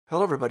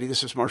Hello, everybody.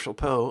 This is Marshall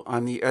Poe.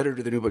 I'm the editor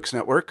of the New Books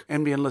Network.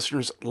 NBN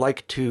listeners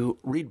like to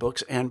read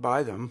books and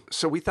buy them.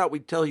 So we thought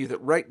we'd tell you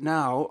that right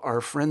now, our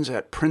friends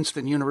at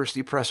Princeton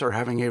University Press are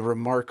having a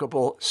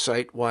remarkable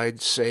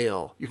site-wide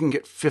sale. You can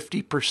get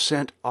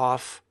 50%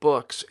 off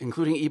books,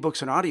 including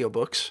ebooks and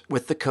audiobooks,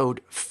 with the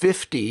code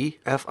 50,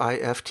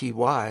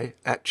 F-I-F-T-Y,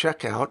 at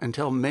checkout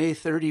until May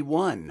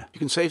 31. You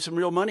can save some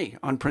real money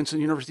on Princeton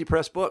University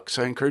Press books.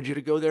 I encourage you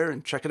to go there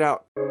and check it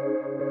out.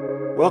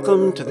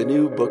 Welcome to the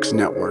New Books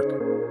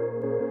Network.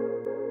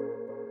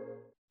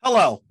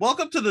 Hello,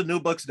 welcome to the New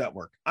Books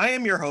Network. I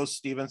am your host,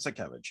 Steven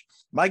Sakevich.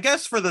 My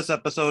guest for this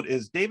episode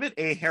is David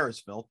A.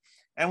 Harrisville,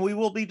 and we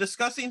will be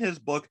discussing his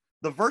book,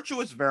 The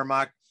Virtuous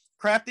Wehrmacht,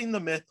 Crafting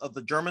the Myth of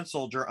the German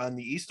Soldier on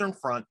the Eastern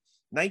Front,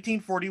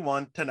 1941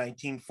 to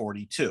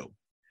 1942.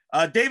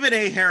 David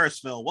A.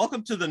 Harrisville,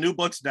 welcome to the New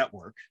Books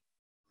Network.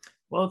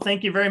 Well,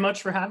 thank you very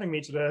much for having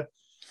me today.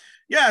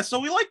 Yeah, so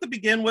we like to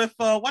begin with,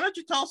 why don't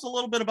you tell us a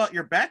little bit about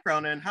your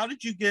background and how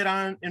did you get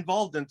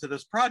involved into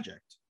this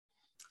project?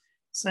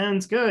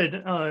 Sounds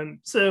good.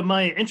 So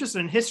my interest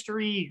in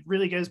history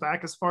really goes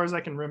back as far as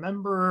I can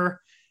remember.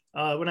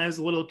 When I was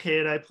a little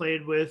kid, I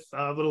played with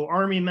little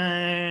army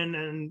men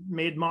and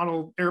made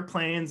model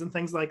airplanes and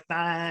things like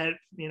that,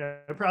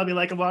 probably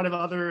like a lot of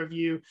other of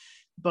you.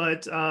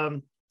 But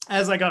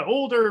as I got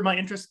older, my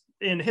interest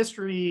in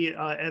history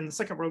and the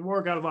Second World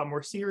War got a lot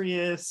more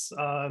serious.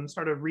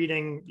 Started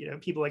reading,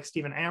 people like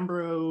Stephen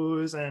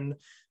Ambrose and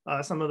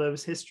some of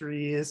those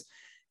histories.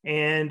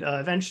 And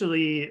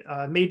eventually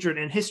majored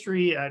in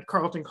history at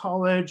Carleton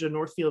College in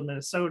Northfield,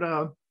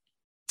 Minnesota.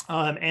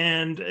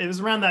 And it was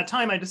around that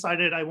time I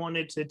decided I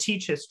wanted to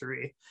teach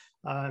history.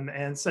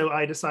 And so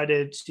I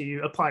decided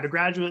to apply to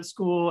graduate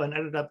school and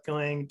ended up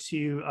going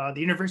to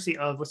the University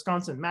of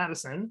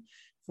Wisconsin-Madison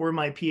for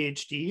my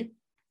PhD.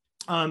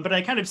 But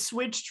I kind of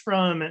switched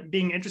from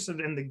being interested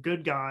in the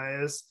good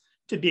guys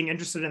to being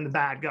interested in the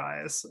bad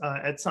guys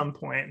at some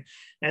point.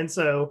 And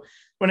so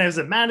when I was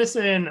at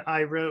Madison,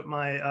 I wrote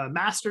my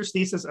master's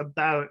thesis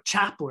about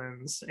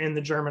chaplains in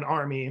the German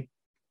army,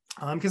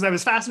 because I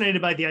was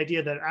fascinated by the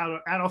idea that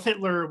Adolf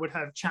Hitler would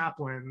have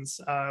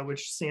chaplains,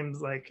 which seems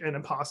like an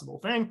impossible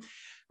thing.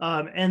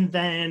 And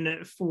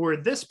then for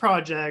this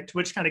project,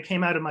 which kind of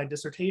came out of my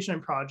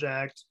dissertation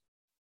project,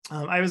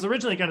 I was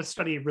originally going to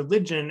study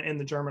religion in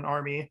the German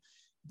army,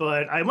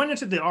 but I went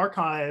into the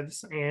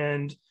archives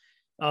and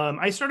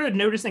I started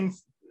noticing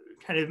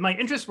kind of my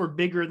interests were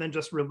bigger than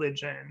just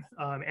religion.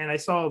 And I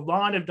saw a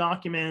lot of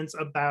documents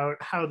about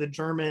how the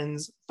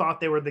Germans thought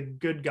they were the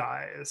good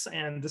guys.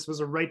 And this was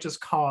a righteous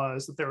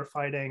cause that they were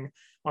fighting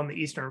on the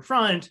Eastern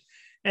Front.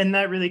 And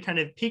that really kind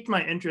of piqued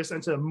my interest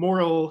into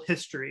moral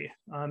history.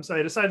 So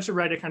I decided to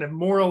write a kind of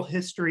moral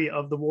history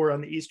of the war on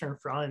the Eastern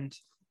Front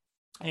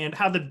and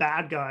how the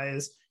bad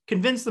guys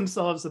convinced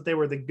themselves that they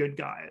were the good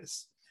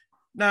guys.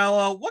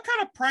 Now, what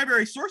kind of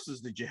primary sources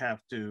did you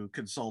have to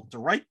consult to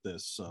write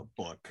this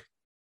book?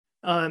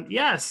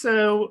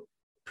 So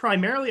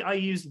primarily I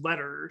used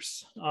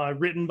letters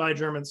written by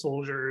German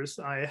soldiers.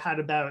 I had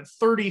about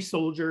 30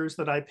 soldiers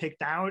that I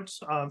picked out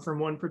from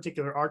one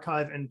particular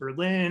archive in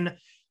Berlin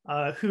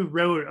who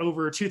wrote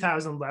over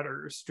 2,000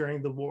 letters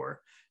during the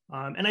war.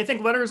 And I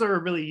think letters are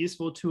a really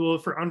useful tool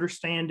for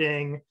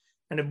understanding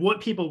kind of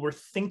what people were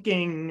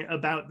thinking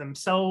about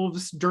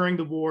themselves during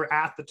the war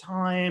at the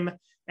time,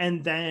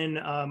 and then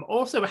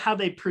also how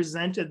they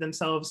presented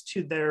themselves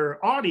to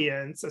their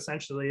audience,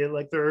 essentially,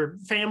 like their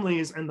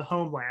families and the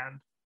homeland.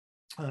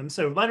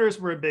 So letters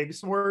were a big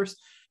source.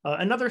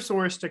 Another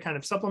source to kind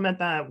of supplement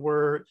that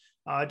were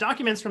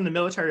documents from the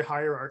military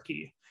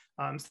hierarchy.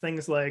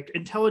 Things like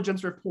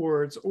intelligence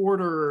reports,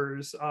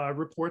 orders,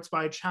 reports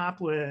by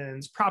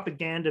chaplains,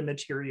 propaganda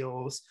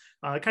materials,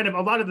 kind of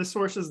a lot of the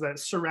sources that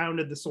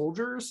surrounded the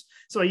soldiers.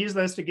 So I use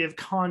those to give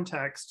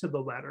context to the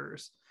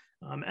letters.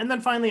 And then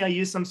finally, I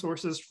used some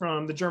sources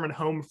from the German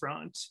home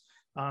front,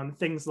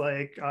 things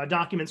like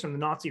documents from the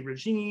Nazi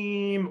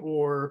regime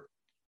or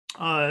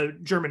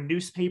German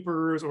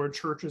newspapers or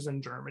churches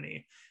in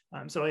Germany.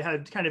 So I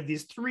had kind of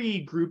these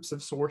three groups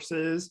of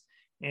sources.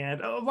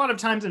 And a lot of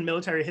times in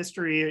military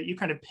history, you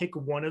kind of pick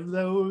one of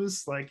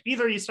those. Like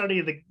either you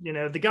study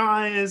the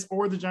guys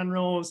or the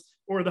generals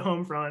or the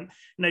home front.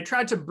 And I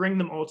tried to bring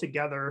them all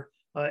together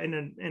in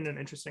an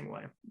interesting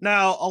way.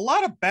 Now, a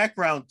lot of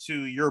background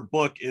to your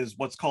book is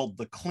what's called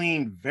the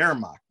clean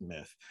Wehrmacht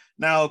myth.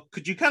 Now,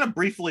 could you kind of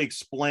briefly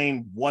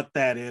explain what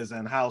that is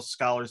and how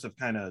scholars have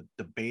kind of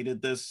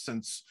debated this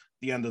since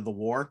the end of the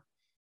war?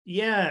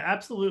 Yeah,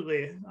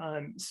 absolutely.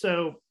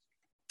 So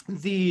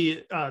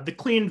the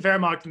clean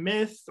Wehrmacht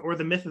myth, or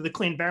the myth of the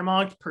clean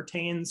Wehrmacht,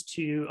 pertains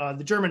to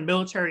the German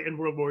military in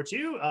World War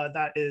II.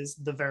 That is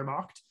the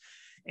Wehrmacht.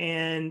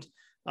 And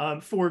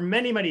for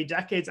many, many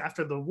decades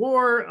after the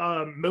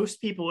war,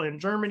 most people in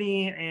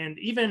Germany and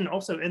even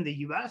also in the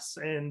US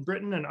and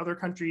Britain and other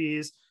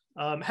countries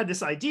had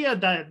this idea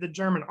that the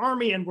German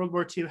army in World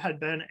War II had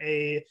been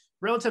a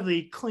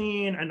relatively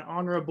clean and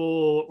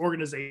honorable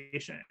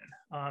organization,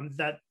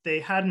 that they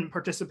hadn't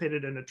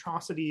participated in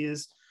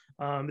atrocities,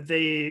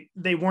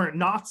 They weren't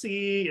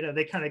Nazi,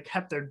 they kind of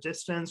kept their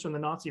distance from the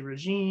Nazi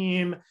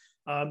regime.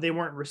 They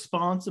weren't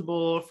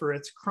responsible for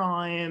its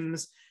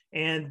crimes,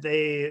 and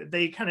they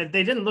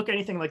didn't look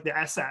anything like the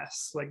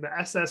SS. Like the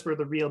SS were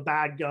the real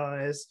bad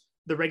guys.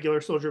 The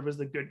regular soldier was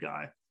the good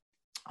guy.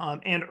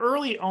 And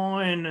early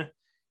on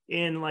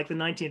in like the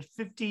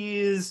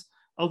 1950s,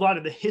 a lot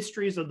of the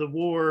histories of the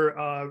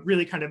war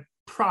really kind of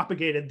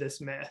propagated this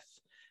myth.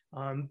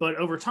 But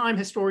over time,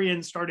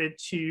 historians started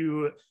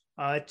to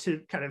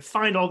kind of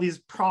find all these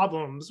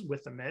problems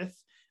with the myth.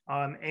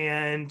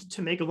 And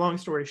to make a long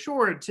story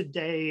short,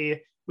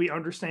 today we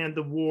understand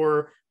the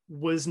war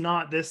was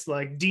not this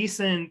like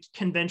decent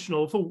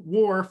conventional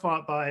war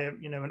fought by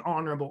an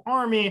honorable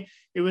army.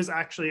 It was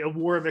actually a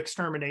war of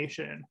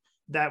extermination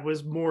that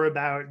was more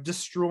about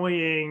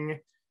destroying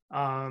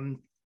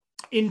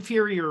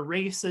inferior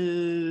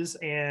races,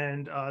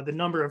 and the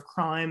number of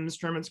crimes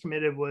Germans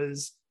committed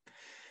was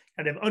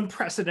kind of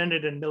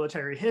unprecedented in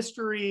military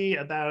history.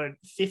 About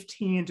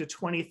 15 to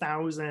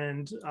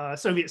 20,000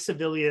 Soviet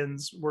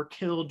civilians were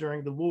killed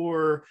during the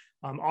war,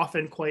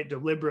 often quite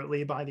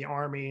deliberately by the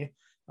army.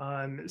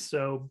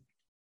 So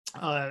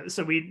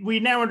we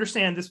now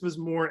understand this was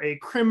more a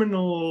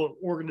criminal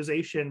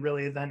organization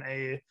really than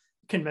a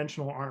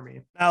conventional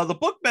army. Now, the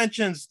book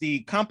mentions the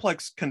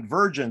complex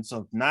convergence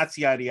of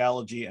Nazi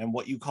ideology and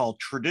what you call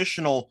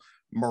traditional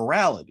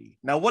morality.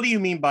 Now, what do you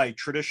mean by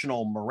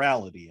traditional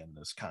morality in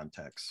this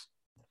context?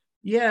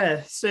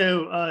 Yeah,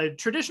 so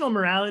traditional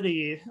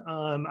morality,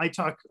 I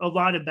talk a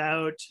lot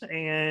about,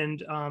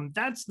 and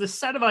that's the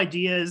set of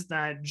ideas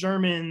that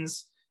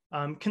Germans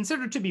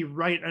considered to be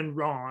right and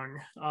wrong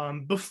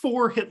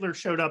before Hitler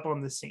showed up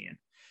on the scene.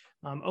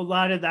 A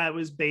lot of that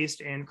was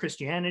based in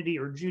Christianity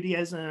or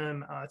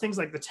Judaism, things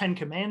like the Ten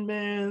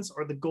Commandments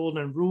or the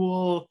Golden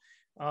Rule,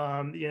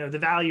 the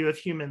value of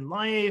human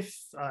life,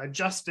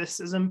 justice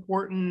is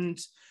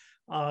important,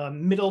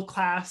 middle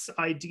class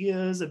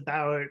ideas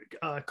about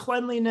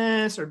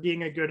cleanliness or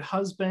being a good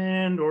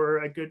husband or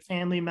a good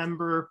family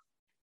member.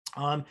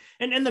 And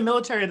in the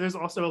military, there's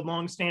also a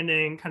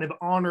longstanding kind of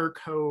honor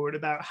code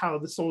about how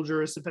the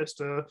soldier is supposed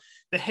to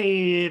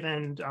behave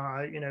and,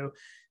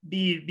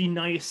 be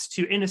nice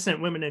to innocent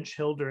women and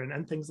children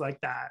and things like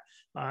that.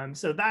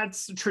 So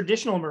that's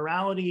traditional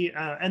morality.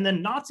 And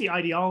then Nazi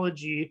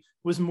ideology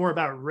was more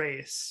about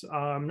race.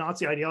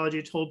 Nazi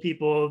ideology told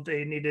people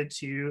they needed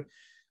to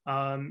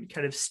kind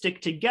of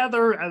stick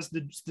together as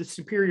the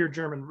superior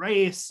German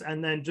race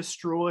and then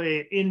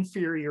destroy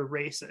inferior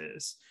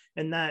races.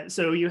 And that,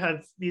 so you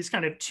have these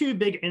kind of two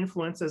big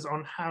influences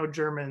on how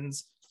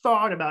Germans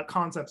thought about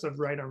concepts of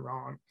right and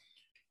wrong.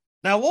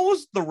 Now, what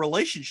was the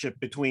relationship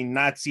between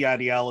Nazi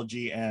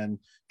ideology and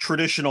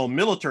traditional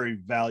military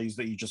values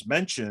that you just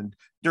mentioned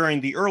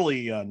during the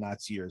early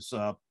Nazi years,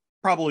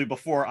 probably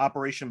before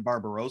Operation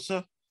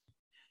Barbarossa?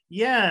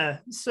 Yeah,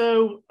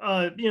 so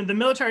the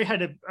military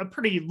had a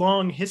pretty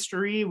long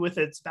history with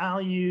its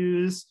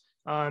values,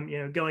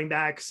 going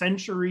back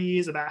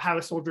centuries about how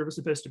a soldier was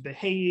supposed to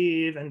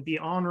behave and be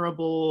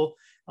honorable.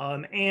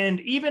 And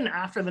even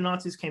after the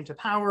Nazis came to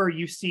power,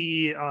 you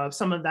see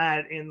some of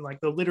that in like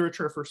the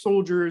literature for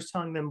soldiers,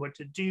 telling them what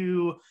to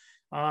do.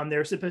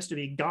 They're supposed to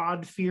be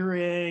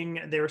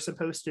God-fearing. They're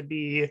supposed to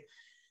be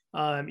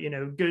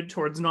good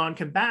towards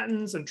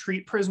non-combatants and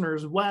treat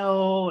prisoners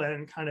well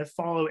and kind of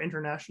follow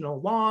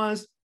international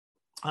laws.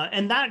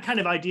 And that kind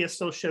of idea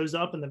still shows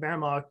up in the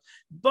Wehrmacht,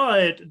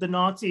 but the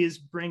Nazis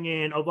bring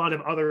in a lot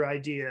of other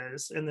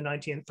ideas in the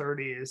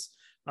 1930s.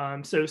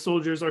 So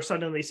soldiers are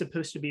suddenly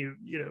supposed to be,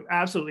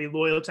 absolutely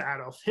loyal to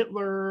Adolf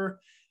Hitler.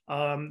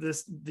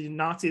 The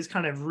Nazis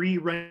kind of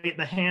rewrite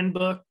the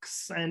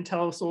handbooks and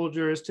tell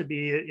soldiers to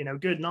be,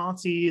 good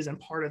Nazis and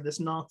part of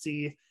this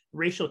Nazi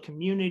racial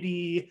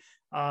community,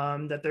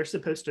 that they're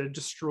supposed to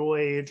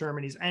destroy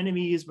Germany's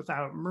enemies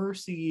without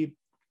mercy.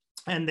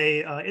 And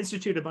they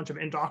institute a bunch of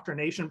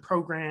indoctrination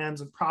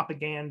programs and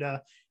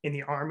propaganda in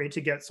the army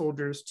to get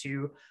soldiers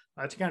to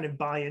kind of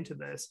buy into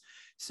this.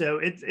 So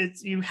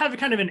it's you have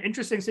kind of an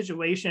interesting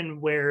situation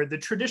where the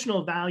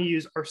traditional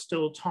values are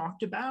still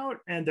talked about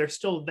and they're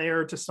still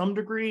there to some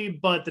degree,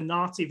 but the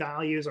Nazi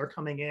values are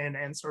coming in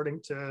and starting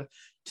to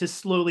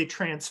slowly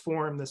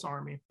transform this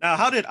army. Now,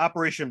 how did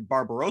Operation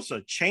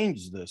Barbarossa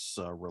change this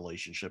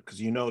relationship? Because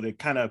it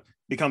kind of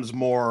becomes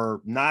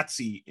more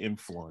Nazi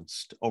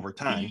influenced over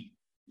time.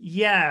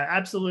 Yeah,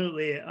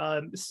 absolutely.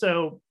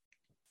 So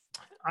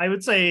I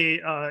would say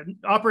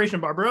Operation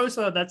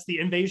Barbarossa, that's the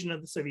invasion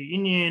of the Soviet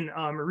Union,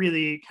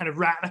 really kind of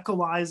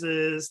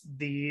radicalizes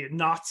the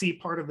Nazi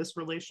part of this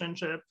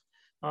relationship.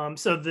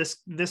 So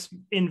this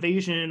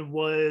invasion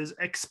was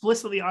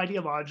explicitly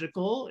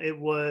ideological. It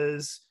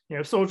was,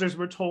 soldiers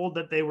were told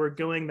that they were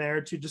going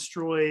there to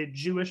destroy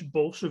Jewish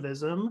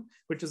Bolshevism,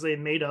 which is a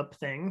made-up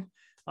thing.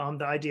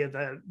 The idea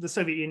that the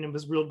Soviet Union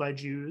was ruled by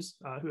Jews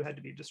who had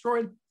to be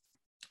destroyed.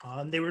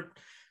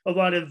 A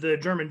lot of the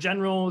German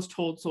generals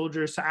told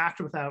soldiers to act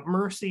without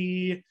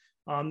mercy.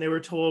 They were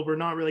told, we're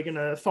not really going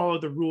to follow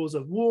the rules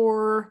of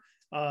war.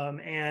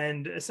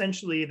 And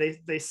essentially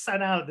they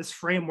set out this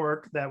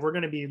framework that we're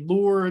going to be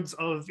lords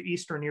of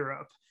Eastern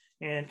Europe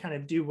and kind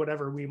of do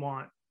whatever we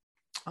want.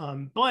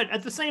 But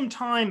at the same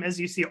time, as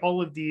you see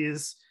all of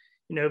these,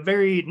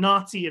 very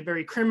Nazi and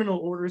very criminal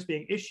orders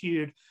being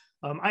issued,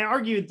 I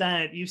argued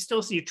that you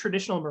still see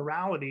traditional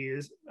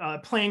moralities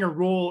playing a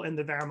role in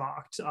the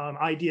Wehrmacht,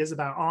 ideas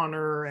about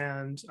honor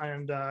and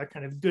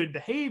kind of good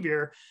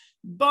behavior.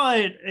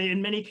 But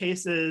in many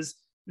cases,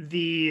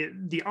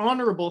 the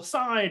honorable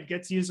side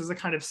gets used as a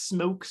kind of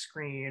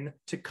smokescreen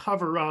to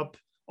cover up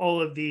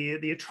all of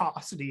the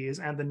atrocities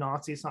and the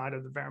Nazi side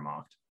of the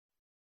Wehrmacht.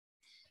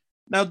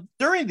 Now,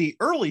 during the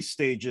early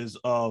stages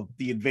of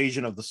the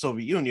invasion of the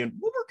Soviet Union,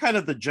 what were kind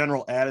of the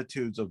general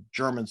attitudes of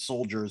German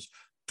soldiers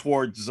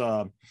towards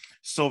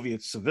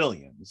Soviet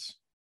civilians?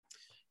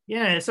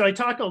 Yeah, so I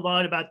talk a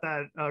lot about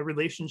that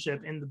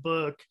relationship in the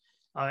book.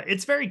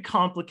 It's very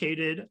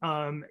complicated.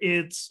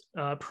 It's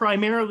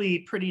primarily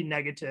pretty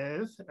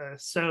negative.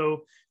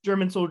 So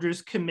German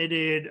soldiers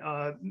committed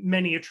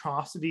many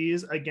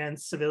atrocities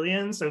against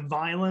civilians. So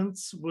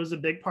violence was a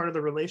big part of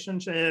the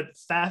relationship,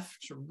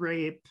 theft,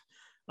 rape,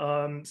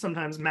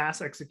 sometimes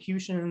mass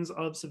executions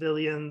of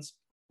civilians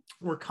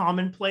were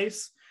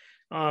commonplace.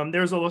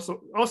 There's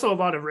also a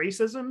lot of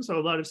racism. So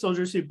a lot of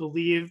soldiers who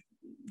believed,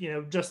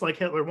 just like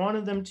Hitler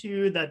wanted them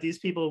to, that these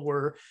people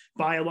were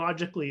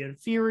biologically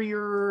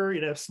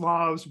inferior,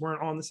 Slavs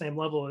weren't on the same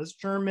level as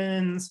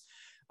Germans.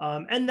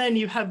 And then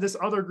you have this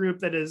other group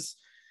that is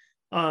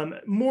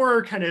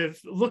more kind of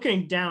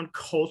looking down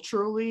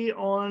culturally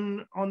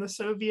on the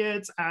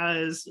Soviets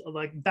as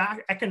like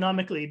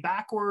economically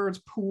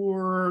backwards,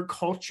 poor,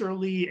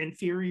 culturally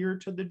inferior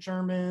to the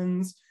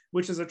Germans,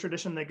 which is a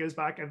tradition that goes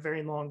back a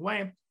very long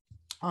way.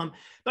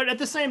 But at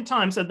the same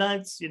time, so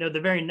that's, the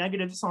very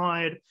negative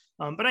side.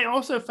 But I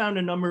also found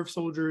a number of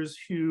soldiers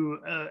who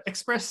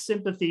expressed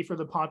sympathy for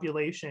the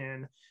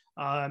population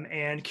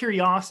and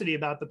curiosity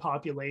about the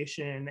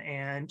population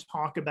and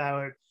talk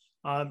about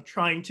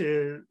trying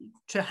to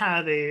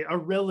have a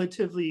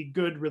relatively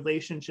good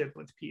relationship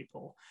with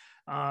people.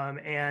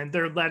 And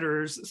their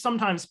letters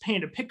sometimes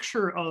paint a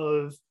picture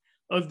of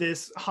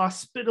this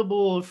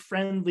hospitable,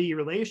 friendly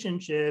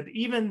relationship,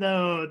 even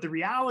though the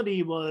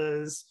reality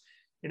was,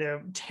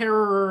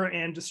 terror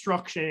and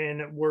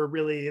destruction were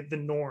really the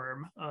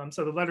norm.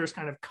 So the letters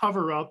kind of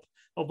cover up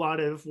a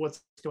lot of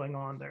what's going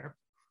on there.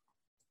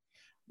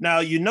 Now,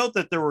 you note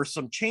that there were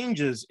some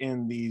changes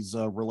in these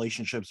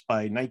relationships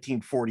by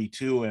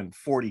 1942 and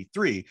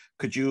 43.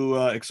 Could you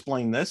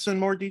explain this in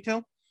more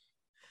detail?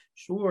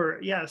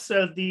 Sure. Yeah.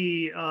 So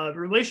the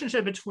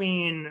relationship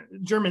between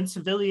Soviet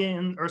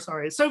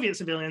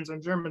civilians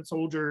and German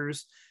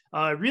soldiers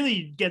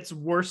really gets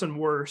worse and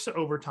worse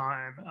over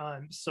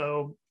time.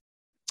 So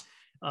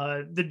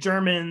the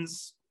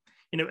Germans,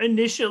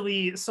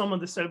 initially some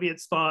of the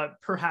Soviets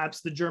thought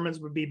perhaps the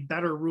Germans would be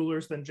better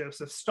rulers than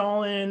Joseph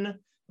Stalin.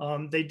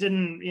 They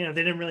didn't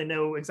really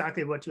know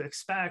exactly what to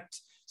expect.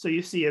 So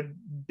you see a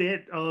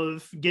bit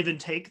of give and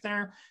take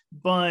there.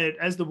 But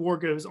as the war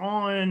goes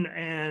on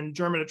and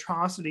German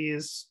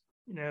atrocities,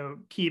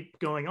 keep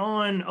going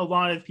on, a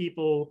lot of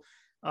people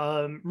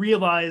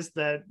realize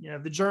that,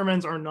 the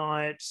Germans are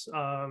not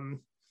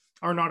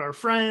our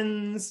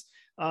friends.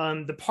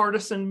 The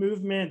partisan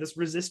movement, this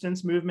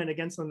resistance movement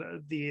against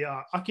the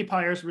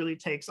occupiers really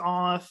takes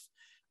off.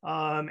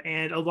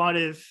 And a lot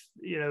of,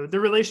 the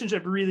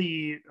relationship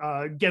really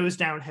goes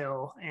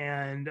downhill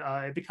and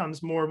it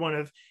becomes more one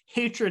of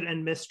hatred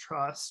and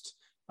mistrust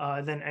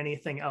than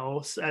anything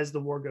else as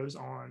the war goes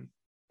on.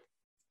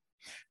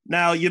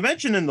 Now, you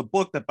mentioned in the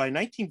book that by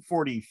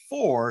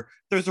 1944,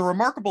 there's a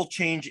remarkable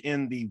change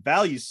in the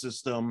value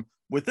system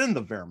within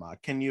the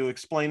Wehrmacht. Can you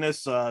explain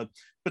this,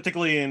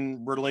 particularly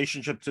in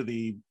relationship to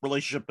the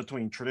relationship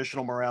between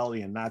traditional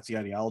morality and Nazi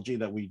ideology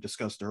that we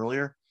discussed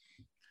earlier?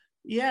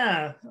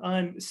 Yeah,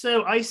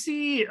 so I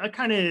see a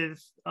kind of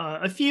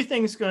a few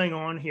things going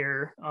on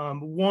here.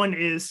 One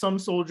is some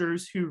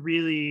soldiers who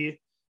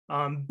really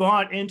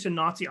bought into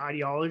Nazi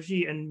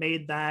ideology and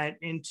made that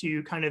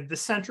into kind of the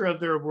center of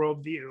their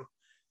worldview.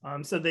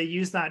 So they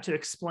use that to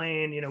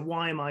explain,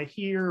 why am I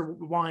here?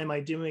 Why am I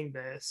doing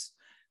this?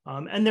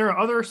 And there are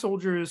other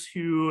soldiers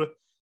who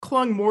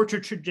clung more to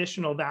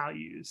traditional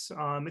values,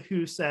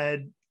 who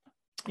said,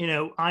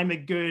 I'm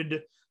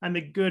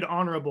a good,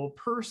 honorable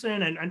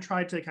person, and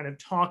tried to kind of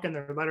talk in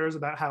their letters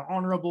about how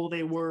honorable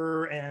they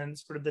were and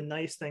sort of the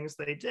nice things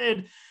they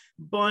did,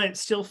 but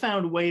still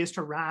found ways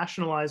to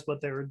rationalize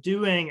what they were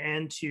doing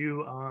and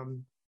to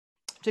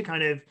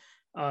kind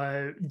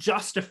of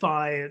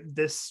justify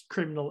this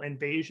criminal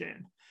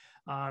invasion.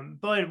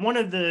 But one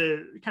of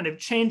the kind of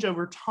change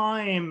over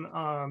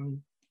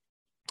time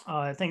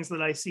things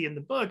that I see in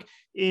the book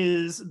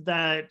is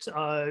that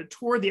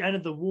toward the end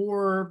of the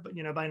war, by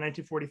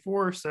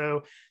 1944 or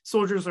so,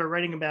 soldiers are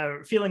writing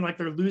about feeling like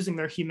they're losing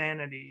their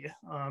humanity,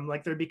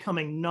 like they're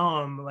becoming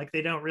numb, like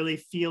they don't really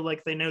feel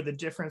like they know the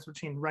difference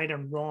between right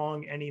and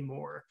wrong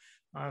anymore.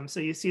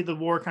 So you see the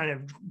war kind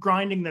of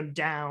grinding them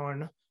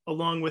down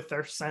along with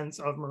their sense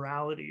of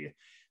morality.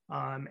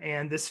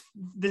 And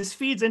this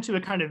feeds into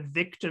a kind of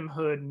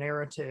victimhood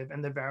narrative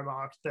in the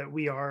Wehrmacht that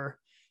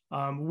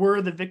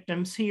we're the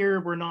victims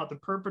here. We're not the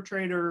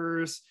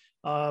perpetrators.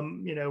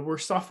 We're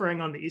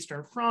suffering on the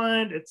Eastern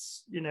Front.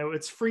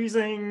 It's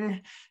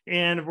freezing,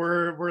 and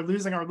we're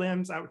losing our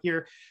limbs out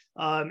here.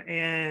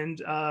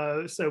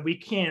 So we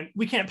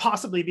can't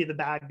possibly be the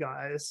bad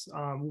guys.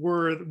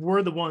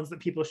 We're the ones that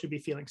people should be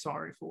feeling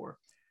sorry for.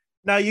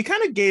 Now, you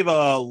kind of gave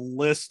a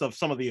list of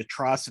some of the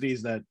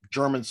atrocities that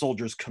German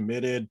soldiers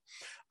committed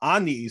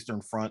on the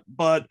Eastern Front,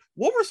 but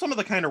what were some of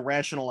the kind of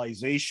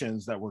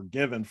rationalizations that were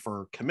given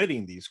for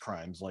committing these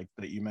crimes, like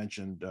that you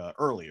mentioned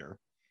earlier?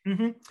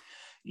 Mm-hmm.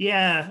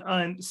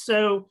 Yeah.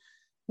 So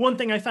one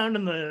thing I found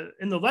in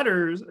the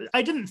letters,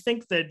 I didn't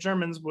think that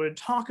Germans would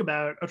talk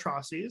about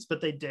atrocities,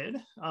 but they did,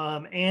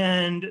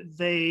 and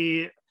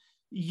they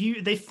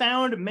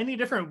found many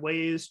different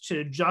ways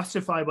to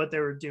justify what they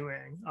were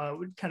doing,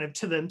 kind of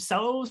to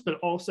themselves, but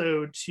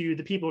also to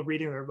the people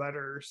reading their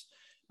letters.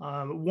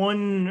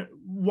 One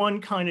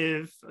kind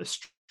of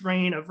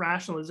strain of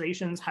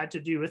rationalizations had to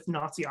do with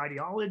Nazi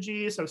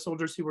ideology. So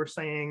soldiers who were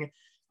saying,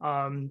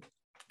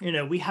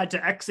 we had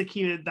to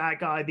execute that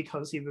guy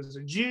because he was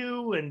a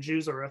Jew, and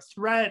Jews are a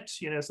threat.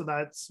 So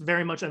that's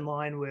very much in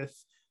line with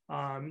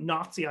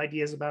Nazi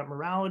ideas about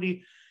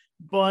morality.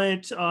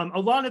 But a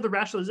lot of the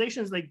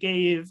rationalizations they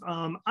gave,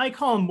 I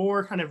call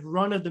more kind of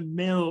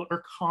run-of-the-mill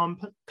or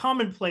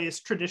commonplace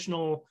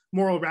traditional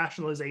moral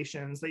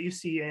rationalizations that you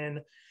see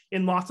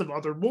in lots of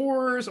other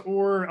wars,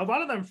 or a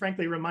lot of them,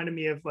 frankly, reminded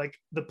me of like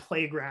the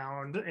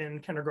playground in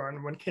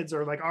kindergarten when kids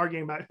are like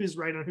arguing about who's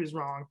right and who's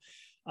wrong.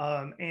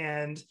 One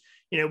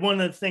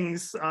of the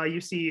things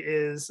you see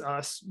is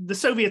the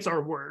Soviets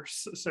are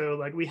worse. So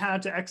like we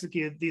had to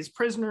execute these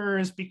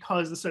prisoners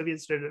because the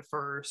Soviets did it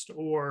first,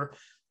 or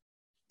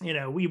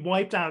we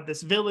wiped out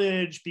this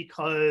village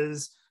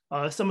because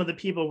some of the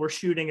people were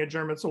shooting at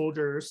German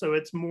soldiers. So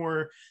it's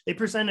more, they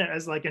present it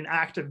as like an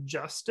act of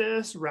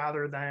justice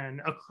rather than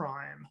a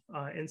crime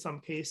in some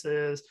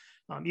cases.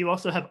 You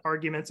also have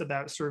arguments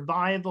about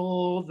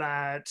survival,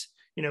 that,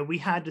 we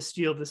had to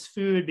steal this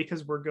food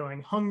because we're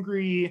going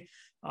hungry,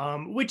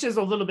 which is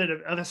a little bit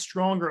of a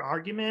stronger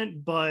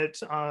argument. But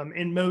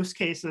in most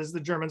cases, the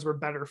Germans were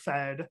better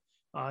fed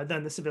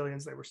than the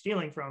civilians they were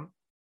stealing from.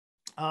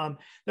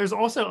 There's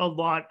also a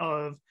lot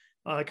of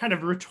kind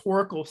of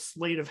rhetorical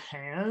sleight of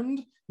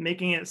hand,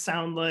 making it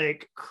sound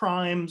like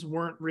crimes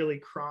weren't really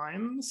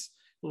crimes.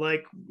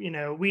 Like,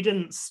 we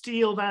didn't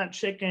steal that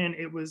chicken,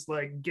 it was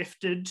like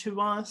gifted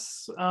to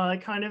us,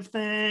 kind of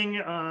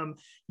thing,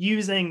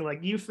 using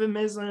like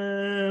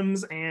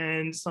euphemisms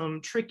and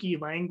some tricky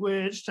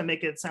language to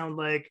make it sound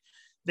like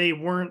they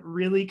weren't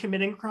really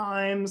committing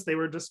crimes. They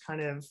were just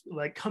kind of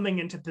like coming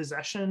into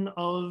possession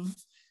of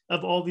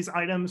all these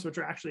items, which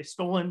are actually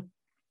stolen.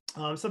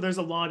 So there's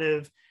a lot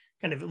of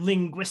kind of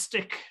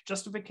linguistic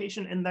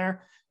justification in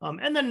there.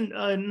 And then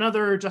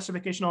another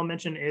justification I'll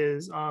mention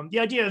is the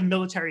idea of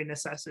military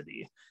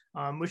necessity,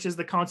 which is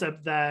the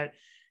concept that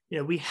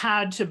we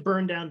had to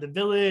burn down the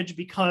village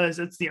because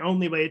it's the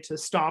only way to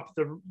stop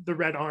the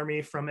Red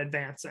Army from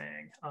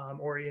advancing,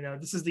 or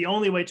this is the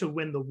only way to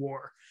win the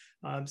war.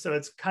 So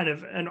it's kind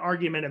of an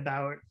argument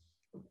about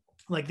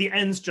like the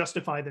ends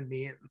justify the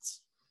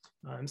means.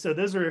 So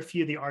those are a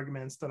few of the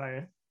arguments that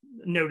I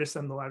notice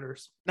in the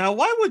letters. Now,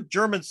 why would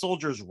German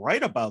soldiers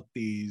write about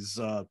these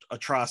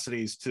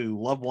atrocities to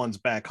loved ones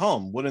back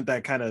home? Wouldn't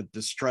that kind of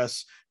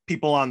distress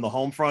people on the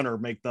home front, or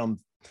make them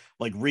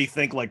like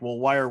rethink, like, well,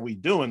 why are we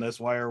doing this?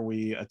 Why are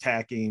we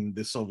attacking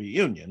the Soviet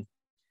Union?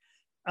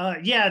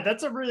 Yeah,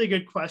 that's a really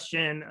good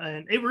question.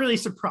 And it really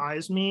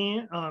surprised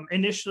me.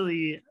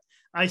 Initially,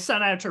 I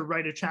set out to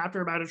write a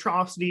chapter about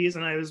atrocities,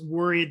 and I was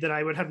worried that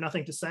I would have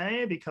nothing to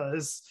say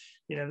because,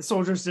 the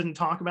soldiers didn't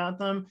talk about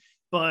them.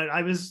 But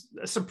I was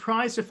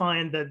surprised to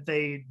find that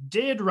they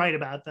did write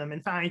about them.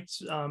 In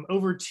fact,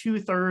 over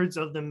 2/3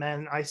 of the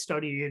men I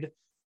studied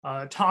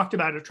talked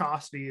about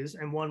atrocities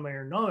in one way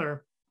or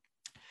another.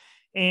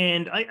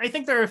 And I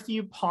think there are a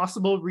few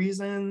possible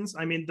reasons.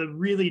 I mean, the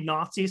really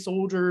Nazi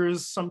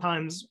soldiers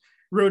sometimes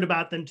wrote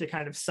about them to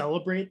kind of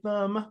celebrate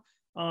them,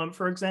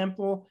 for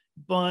example.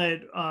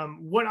 But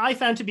what I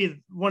found to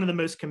be one of the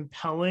most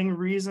compelling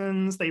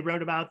reasons they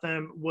wrote about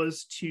them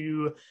was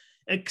to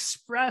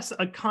express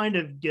a kind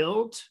of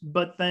guilt,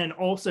 but then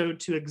also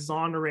to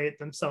exonerate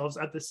themselves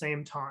at the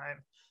same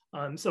time.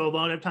 So a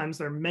lot of times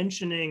they're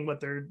mentioning what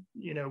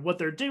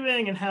they're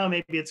doing and how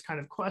maybe it's kind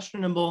of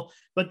questionable,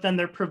 but then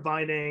they're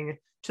providing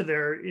to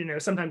their,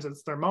 sometimes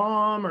it's their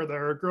mom or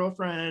their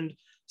girlfriend,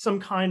 some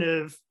kind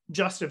of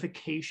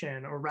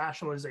justification or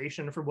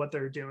rationalization for what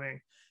they're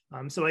doing.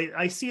 So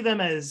I see them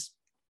as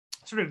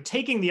sort of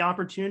taking the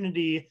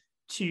opportunity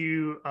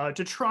to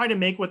try to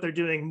make what they're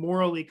doing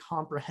morally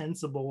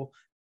comprehensible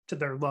to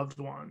their loved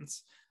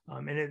ones.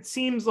 And it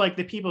seems like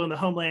the people in the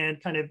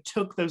homeland kind of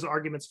took those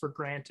arguments for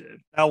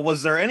granted. Now,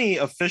 was there any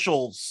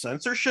official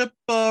censorship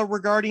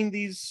regarding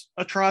these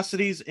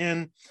atrocities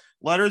in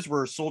letters?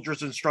 Were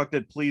soldiers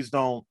instructed, please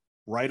don't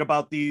write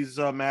about these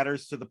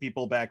matters to the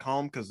people back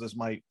home because this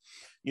might,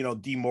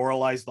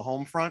 demoralize the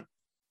home front?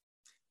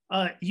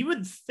 You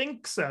would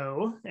think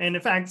so. And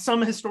in fact,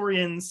 some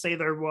historians say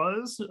there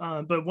was,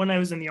 but when I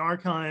was in the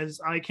archives,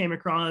 I came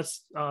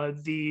across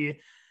the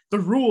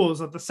rules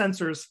that the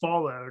censors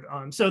followed.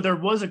 So there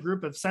was a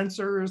group of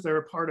censors. They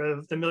were part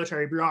of the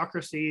military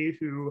bureaucracy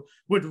who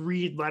would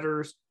read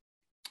letters.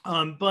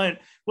 But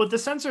what the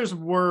censors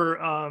were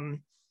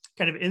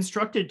kind of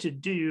instructed to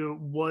do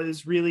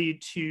was really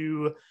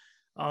to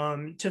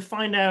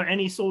find out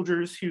any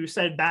soldiers who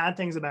said bad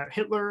things about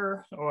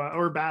Hitler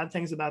or bad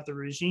things about the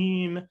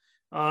regime.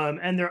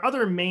 And their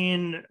other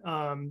main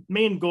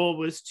goal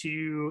was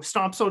to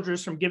stop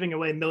soldiers from giving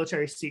away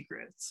military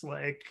secrets,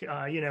 like,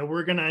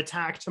 we're going to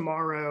attack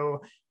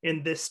tomorrow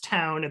in this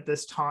town at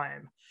this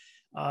time.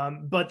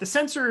 But the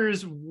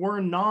censors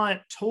were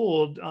not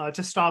told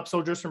to stop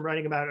soldiers from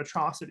writing about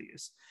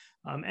atrocities.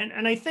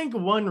 And I think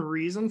one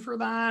reason for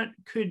that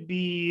could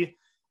be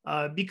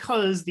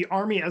because the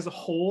army as a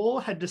whole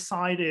had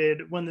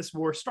decided when this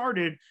war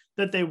started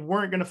that they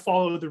weren't going to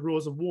follow the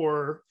rules of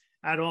war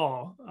at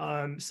all.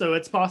 So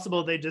it's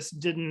possible they just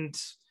didn't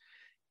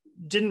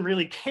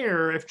really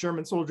care if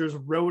German soldiers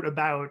wrote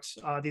about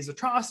these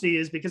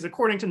atrocities, because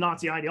according to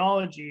Nazi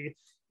ideology,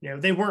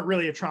 they weren't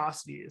really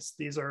atrocities.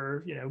 These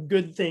are,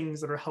 good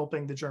things that are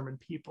helping the German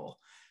people.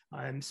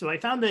 So I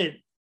found that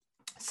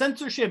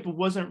censorship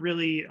wasn't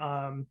really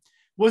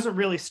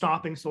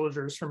stopping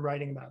soldiers from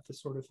writing about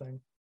this sort of thing.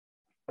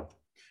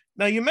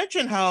 Now, you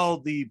mentioned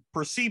how the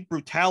perceived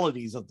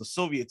brutalities of the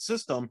Soviet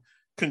system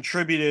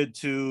contributed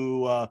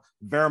to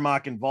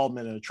Wehrmacht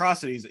involvement in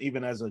atrocities,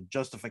 even as a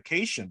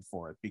justification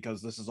for it,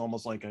 because this is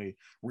almost like a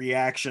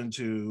reaction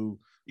to,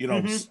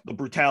 the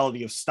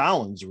brutality of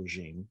Stalin's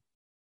regime.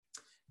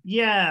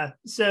 Yeah,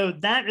 so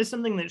that is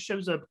something that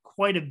shows up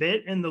quite a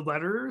bit in the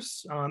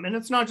letters, and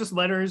it's not just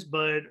letters,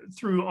 but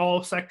through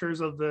all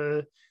sectors of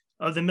the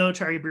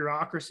military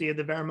bureaucracy of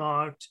the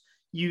Wehrmacht.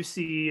 You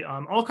see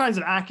all kinds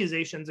of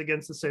accusations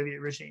against the Soviet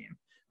regime.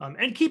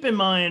 And keep in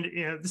mind,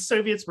 the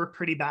Soviets were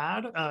pretty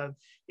bad.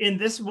 In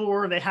this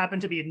war, they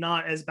happened to be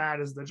not as bad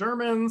as the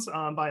Germans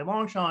by a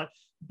long shot,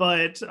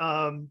 but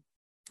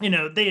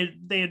they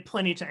had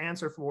plenty to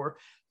answer for.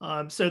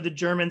 So the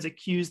Germans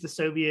accused the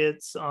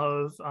Soviets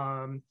of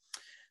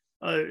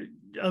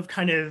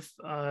kind of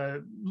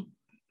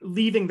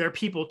leaving their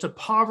people to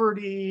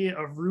poverty,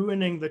 of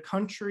ruining the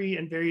country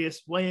in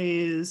various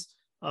ways.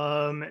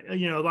 A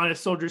lot of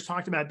soldiers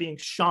talked about being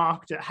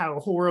shocked at how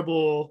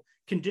horrible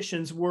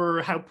conditions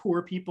were, how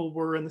poor people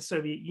were in the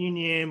Soviet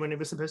Union when it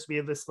was supposed to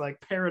be this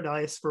like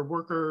paradise for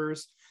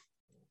workers.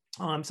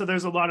 So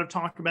there's a lot of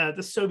talk about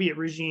the Soviet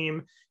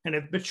regime kind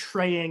of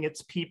betraying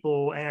its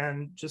people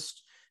and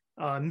just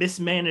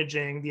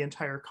mismanaging the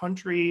entire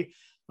country.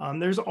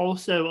 There's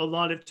also a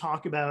lot of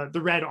talk about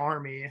the Red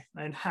Army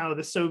and how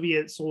the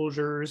Soviet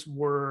soldiers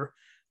were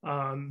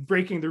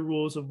breaking the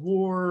rules of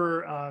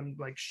war,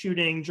 like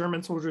shooting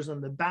German soldiers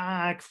in the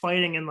back,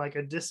 fighting in like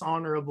a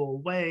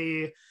dishonorable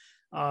way,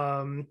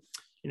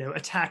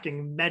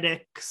 attacking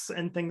medics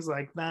and things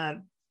like that.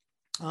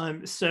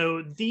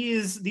 So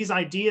these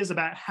ideas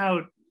about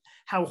how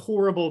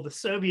horrible the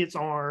Soviets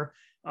are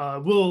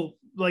will,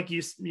 like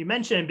you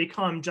mentioned,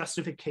 become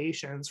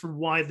justifications for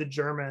why the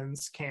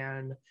Germans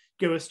can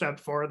go a step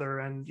farther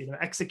and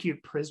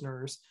execute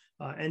prisoners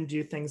and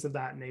do things of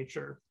that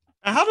nature.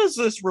 How does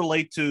this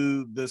relate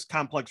to this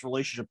complex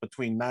relationship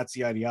between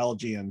Nazi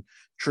ideology and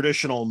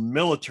traditional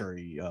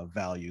military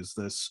values?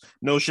 This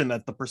notion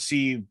that the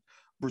perceived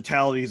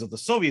brutalities of the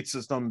Soviet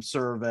system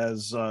serve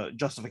as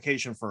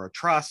justification for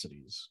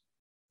atrocities?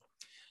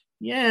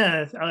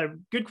 Yeah,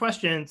 good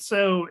question.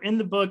 So in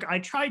the book, I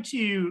try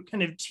to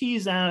kind of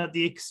tease out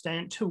the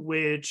extent to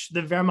which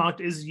the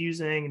Wehrmacht is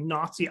using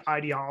Nazi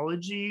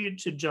ideology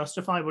to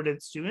justify what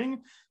it's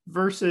doing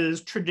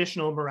versus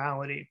traditional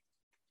morality.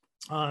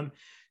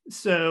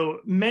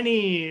 So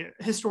many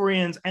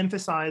historians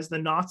emphasize the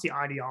Nazi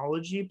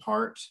ideology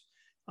part.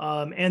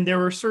 And there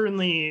were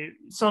certainly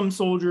some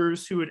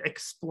soldiers who would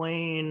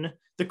explain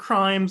the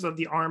crimes of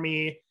the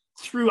army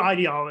through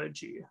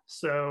ideology.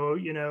 So,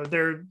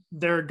 there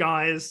are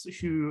guys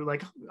who,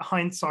 like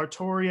Heinz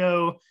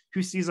Sartorio,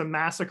 who sees a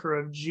massacre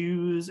of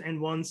Jews in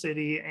one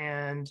city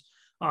and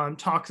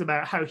talks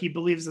about how he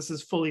believes this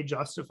is fully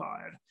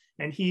justified.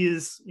 And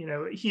he's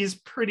a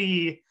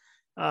pretty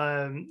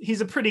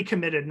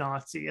committed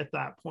Nazi at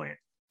that point.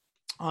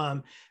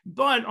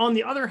 But on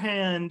the other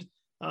hand,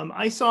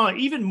 I saw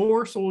even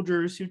more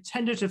soldiers who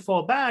tended to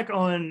fall back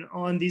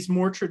on these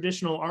more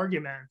traditional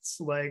arguments,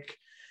 like,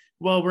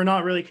 well, we're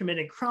not really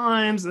committing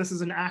crimes. This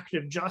is an act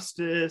of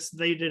justice.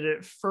 They did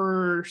it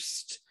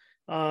first.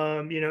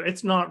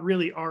 It's not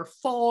really our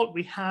fault.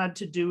 We had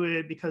to do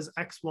it because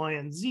X, Y,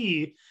 and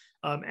Z.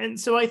 And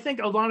so I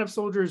think a lot of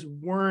soldiers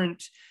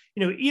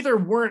either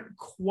weren't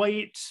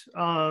quite,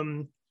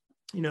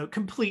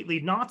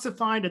 completely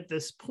Nazified at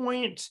this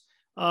point,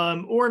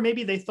 or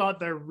maybe they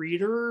thought their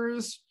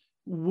readers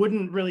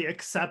wouldn't really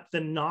accept the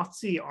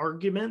Nazi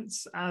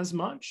arguments as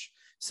much.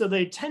 So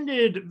they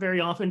tended very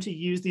often to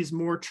use these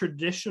more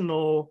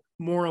traditional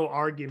moral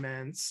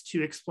arguments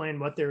to explain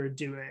what they were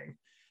doing.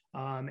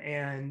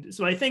 And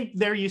so I think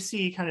there you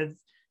see kind of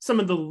some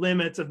of the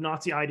limits of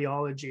Nazi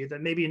ideology,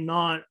 that maybe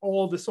not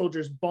all the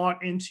soldiers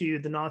bought into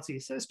the Nazi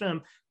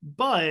system,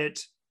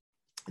 but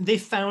they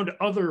found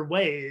other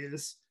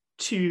ways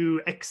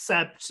to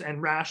accept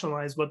and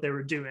rationalize what they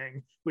were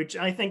doing, which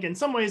I think in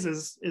some ways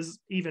is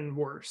even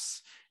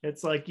worse.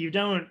 It's like you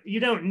don't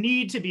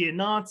need to be a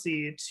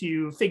Nazi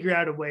to figure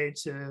out a way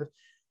to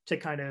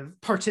kind of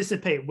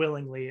participate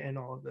willingly in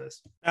all of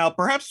this. Now,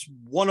 perhaps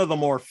one of the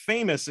more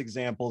famous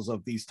examples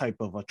of these type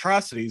of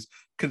atrocities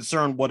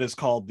concern what is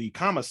called the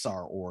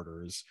Commissar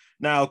Orders.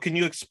 Now, can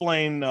you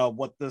explain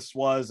what this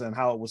was and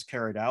how it was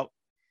carried out?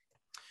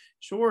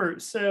 Sure.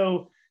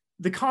 So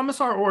the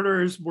Commissar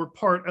Orders were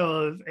part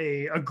of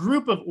a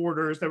group of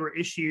orders that were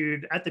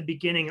issued at the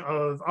beginning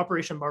of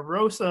Operation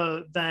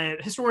Barbarossa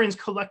that historians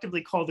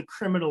collectively call the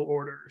Criminal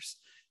Orders.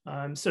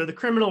 So the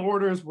Criminal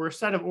Orders were a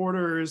set of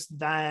orders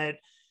that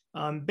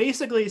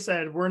basically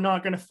said, we're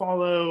not going to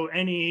follow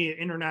any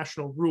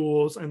international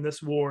rules in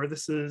this war.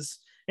 This is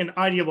an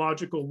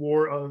ideological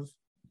war of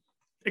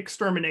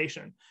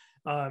extermination.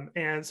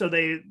 And so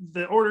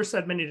the order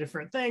said many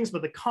different things,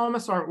 but the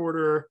Commissar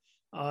Order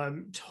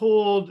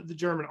told the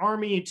German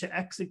army to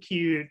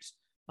execute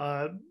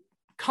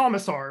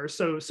commissars,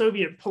 so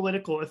Soviet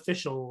political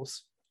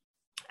officials,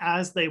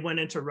 as they went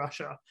into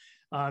Russia.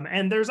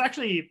 And there's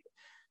actually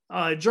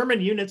German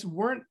units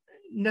weren't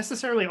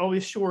necessarily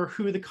always sure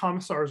who the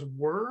commissars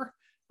were,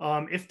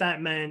 if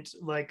that meant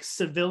like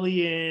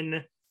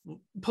civilian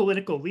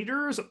political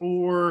leaders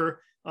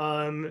or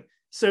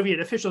Soviet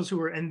officials who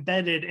were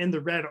embedded in the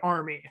Red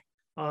Army.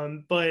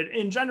 But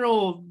in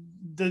general,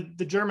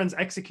 the Germans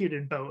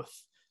executed both.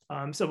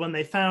 So when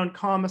they found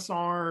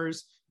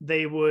commissars,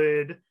 they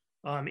would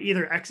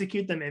either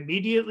execute them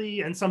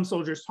immediately, and some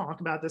soldiers talk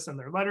about this in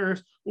their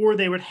letters, or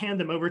they would hand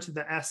them over to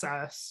the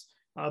SS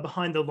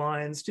behind the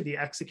lines to be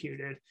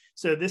executed.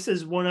 So this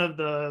is one of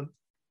the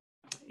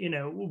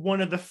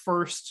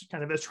first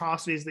kind of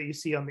atrocities that you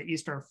see on the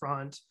Eastern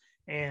Front.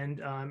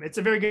 And it's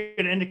a very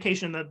good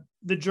indication that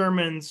the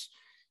Germans,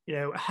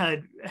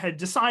 had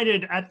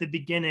decided at the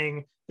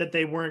beginning that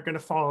they weren't going to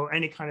follow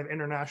any kind of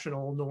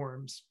international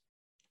norms.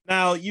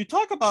 Now, you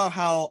talk about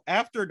how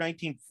after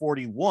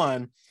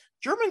 1941,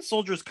 German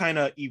soldiers kind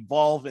of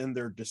evolve in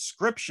their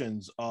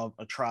descriptions of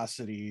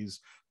atrocities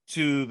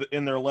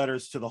in their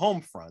letters to the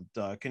home front.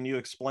 Can you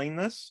explain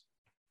this?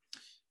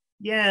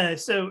 Yeah,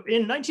 so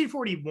in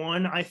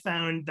 1941, I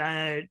found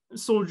that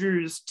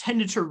soldiers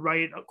tended to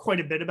write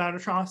quite a bit about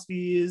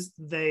atrocities.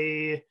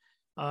 They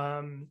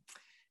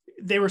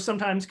were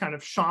sometimes kind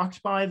of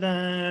shocked by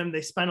them.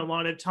 They spent a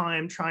lot of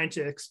time trying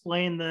to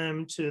explain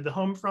them to the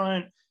home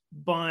front.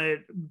 But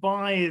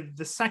by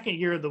the second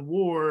year of the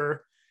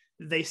war,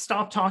 they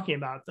stopped talking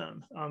about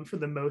them for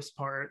the most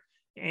part.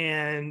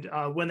 And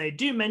when they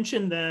do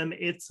mention them,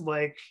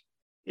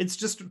 it's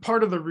just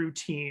part of the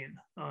routine.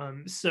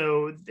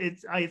 So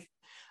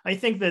I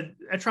think that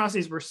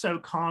atrocities were so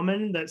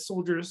common that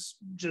soldiers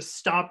just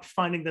stopped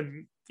finding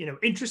them,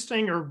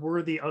 interesting or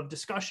worthy of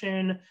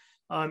discussion.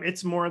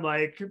 It's more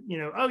like,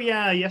 oh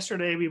yeah,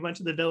 yesterday we went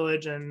to the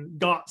village and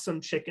got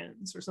some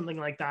chickens or something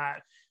like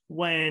that.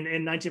 When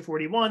in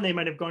 1941, they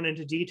might have gone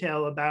into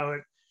detail about,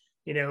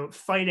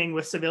 fighting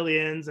with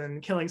civilians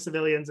and killing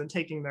civilians and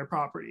taking their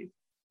property.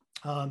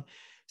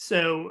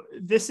 So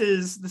this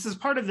is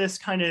part of this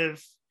kind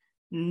of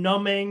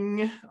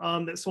numbing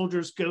that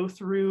soldiers go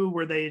through,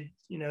 where they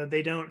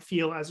don't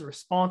feel as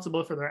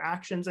responsible for their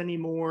actions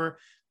anymore.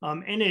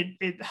 And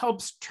it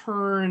helps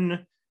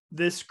turn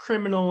this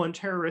criminal and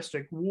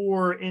terroristic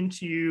war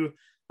into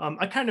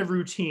a kind of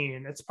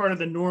routine. It's part of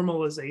the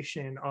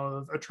normalization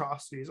of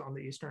atrocities on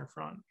the Eastern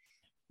Front.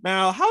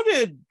 Now, how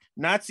did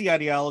Nazi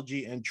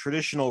ideology and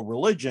traditional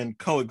religion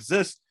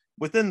coexist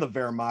within the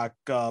Wehrmacht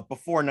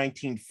before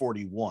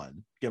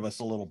 1941? Give us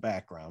a little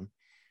background.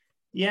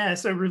 Yeah,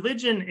 so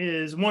religion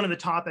is one of the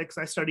topics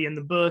I study in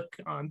the book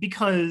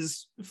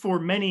because for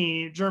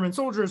many German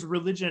soldiers,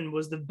 religion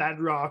was the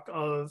bedrock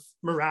of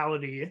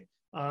morality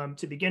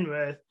to begin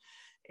with.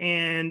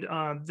 And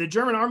the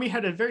German army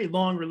had a very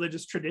long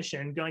religious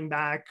tradition going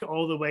back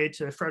all the way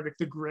to Frederick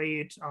the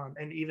Great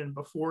and even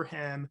before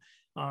him.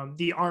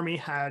 The army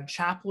had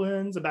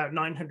chaplains, about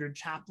 900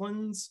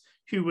 chaplains,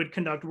 who would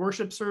conduct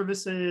worship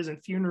services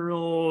and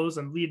funerals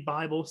and lead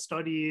Bible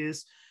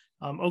studies.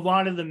 A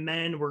lot of the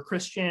men were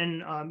Christian.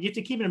 You have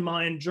to keep in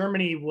mind,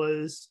 Germany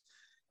was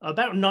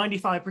about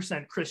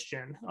 95%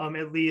 Christian,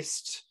 at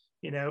least,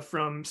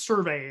 from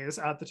surveys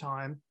at the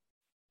time.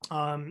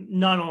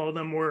 Not all of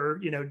them were,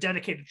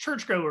 dedicated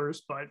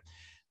churchgoers, but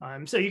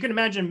so you can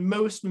imagine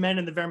most men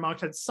in the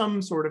Wehrmacht had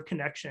some sort of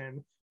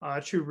connection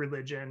to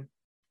religion.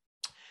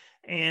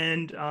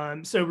 And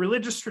so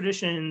religious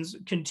traditions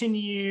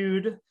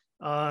continued.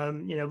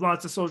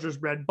 Lots of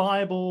soldiers read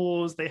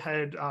Bibles. They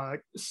had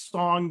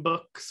song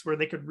books where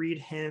they could read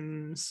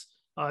hymns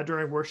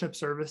during worship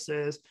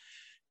services.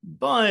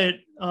 But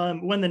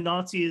when the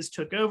Nazis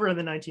took over in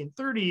the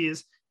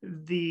 1930s,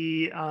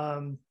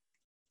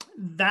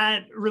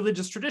 that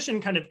religious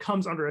tradition kind of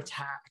comes under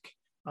attack.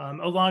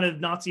 A lot of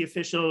Nazi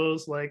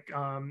officials like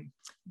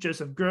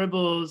Joseph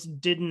Goebbels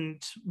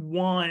didn't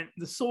want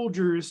the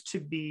soldiers to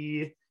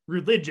be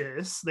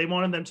religious. They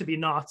wanted them to be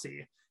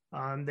Nazi.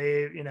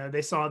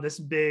 They saw this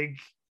big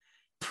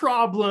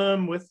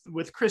problem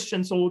with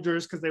Christian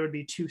soldiers because they would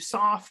be too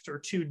soft or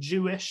too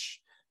Jewish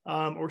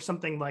or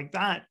something like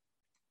that.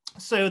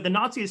 So the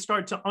Nazis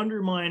start to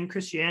undermine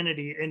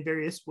Christianity in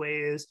various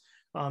ways.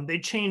 They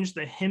changed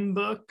the hymn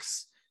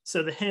books.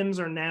 So the hymns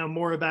are now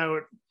more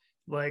about,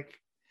 like,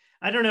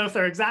 I don't know if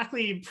they're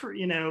exactly,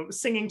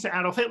 singing to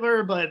Adolf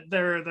Hitler, but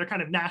they're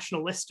kind of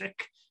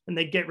nationalistic, and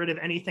they get rid of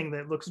anything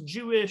that looks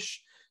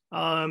Jewish.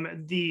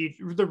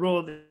 The role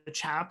of the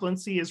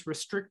chaplaincy is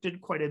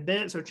restricted quite a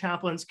bit, so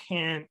chaplains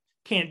can't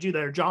do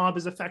their job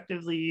as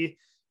effectively.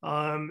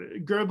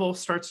 Goebbels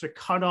starts to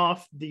cut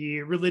off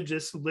the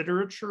religious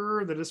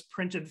literature that is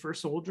printed for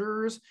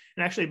soldiers,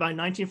 and actually by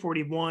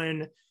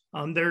 1941,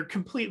 they're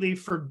completely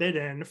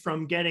forbidden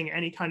from getting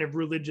any kind of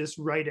religious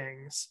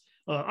writings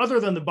other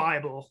than the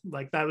Bible.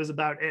 Like, that was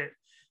about it.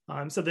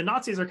 So the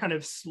Nazis are kind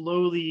of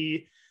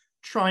slowly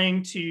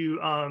trying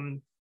to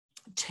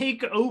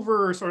take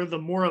over sort of the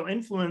moral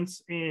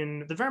influence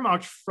in the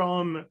Wehrmacht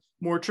from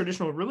more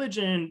traditional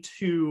religion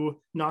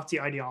to Nazi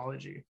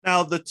ideology.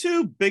 Now, the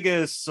two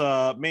biggest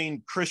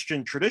main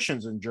Christian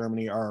traditions in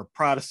Germany are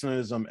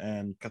Protestantism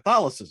and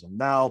Catholicism.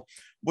 Now,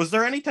 was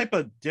there any type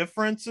of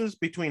differences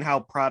between how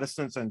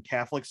Protestants and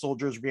Catholic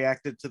soldiers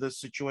reacted to this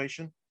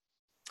situation?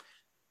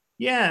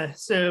 Yeah,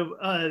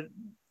 so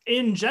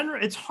in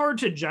general, it's hard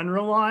to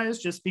generalize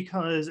just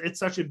because it's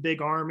such a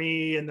big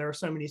army and there are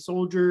so many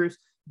soldiers.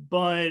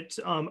 But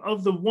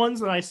of the ones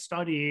that I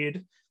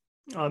studied,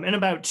 and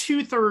about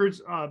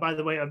 2/3, by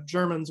the way, of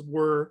Germans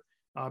were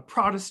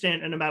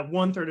Protestant, and about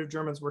 1/3 of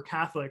Germans were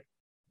Catholic.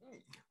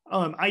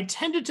 I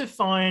tended to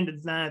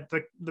find that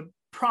the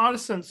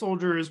Protestant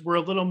soldiers were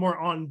a little more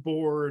on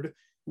board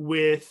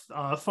with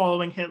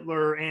following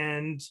Hitler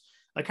and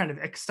kind of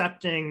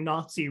accepting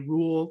Nazi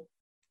rule.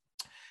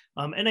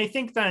 And I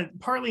think that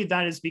partly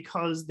that is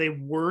because they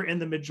were in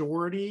the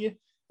majority,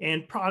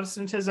 and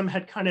Protestantism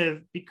had kind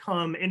of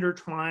become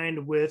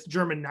intertwined with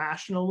German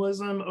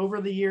nationalism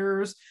over the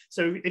years.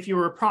 So if you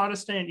were a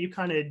Protestant, you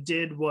kind of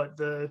did what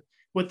the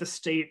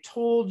state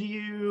told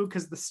you,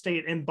 because the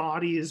state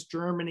embodies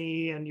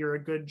Germany and you're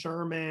a good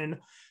German.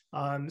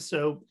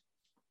 So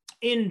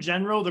in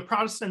general, the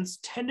Protestants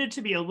tended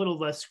to be a little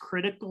less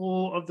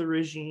critical of the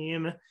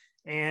regime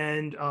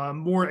and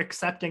more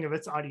accepting of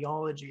its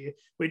ideology,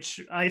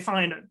 which I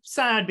find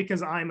sad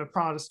because I'm a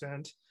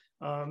Protestant.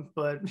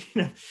 But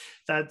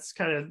that's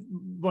kind of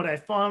what I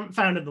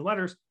found in the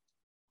letters.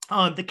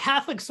 The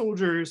Catholic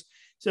soldiers,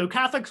 so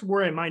Catholics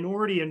were a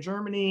minority in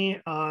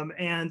Germany,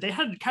 and they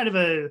had kind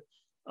of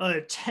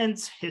a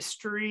tense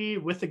history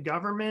with the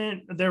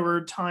government. There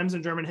were times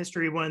in German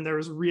history when there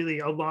was really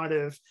a lot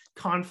of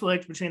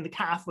conflict between the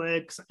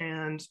Catholics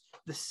and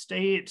the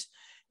state.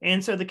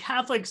 And so the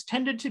Catholics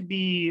tended to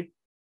be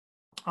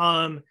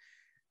a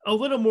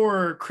little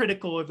more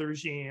critical of the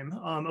regime,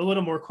 a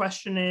little more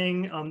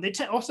questioning. They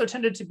also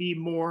tended to be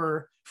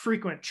more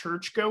frequent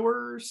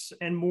churchgoers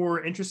and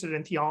more interested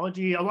in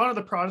theology. A lot of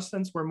the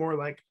Protestants were more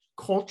like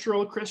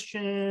cultural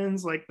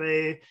Christians, like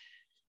they,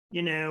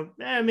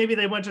 maybe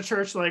they went to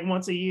church like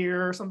once a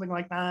year or something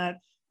like that.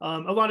 A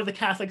lot of the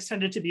Catholics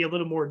tended to be a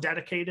little more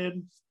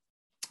dedicated.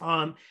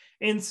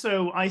 And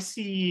so I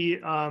see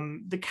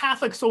the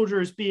Catholic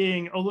soldiers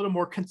being a little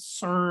more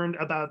concerned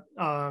about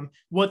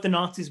what the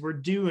Nazis were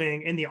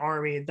doing in the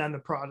army than the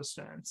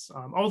Protestants,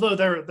 although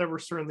there were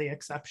certainly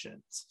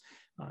exceptions.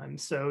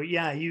 So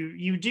yeah,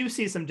 you do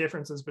see some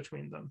differences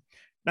between them.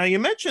 Now, you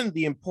mentioned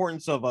the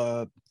importance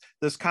of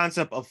this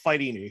concept of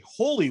fighting a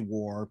holy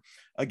war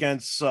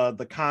against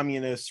the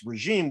communist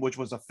regime, which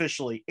was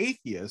officially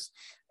atheist,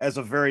 as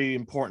a very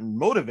important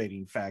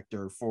motivating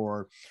factor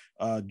for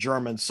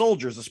German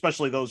soldiers,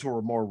 especially those who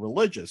were more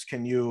religious.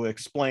 Can you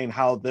explain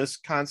how this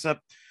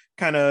concept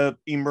kind of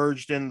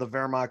emerged in the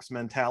Wehrmacht's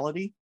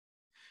mentality?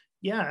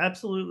 Yeah,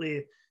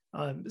 absolutely.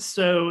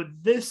 So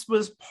this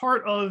was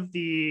part of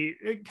the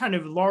kind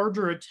of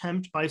larger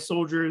attempt by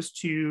soldiers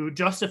to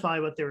justify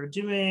what they were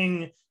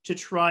doing, to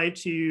try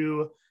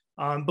to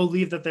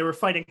believe that they were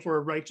fighting for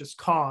a righteous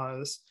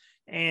cause.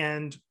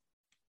 And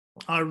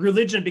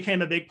religion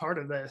became a big part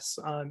of this.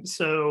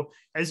 So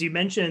as you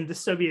mentioned, the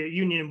Soviet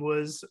Union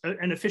was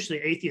an officially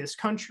atheist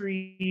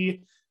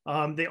country.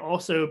 They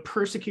also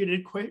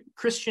persecuted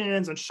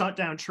Christians and shut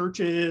down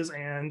churches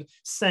and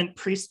sent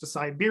priests to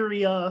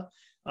Siberia.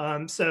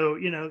 So,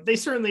 they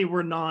certainly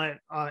were not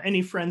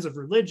any friends of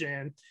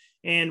religion.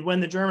 And when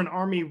the German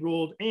army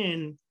rolled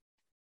in,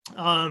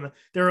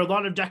 there are a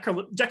lot of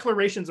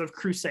declarations of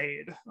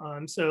crusade.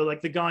 So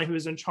like the guy who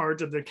was in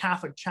charge of the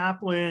Catholic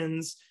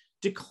chaplains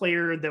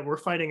declared that we're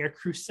fighting a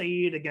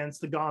crusade against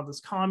the godless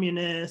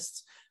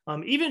communists.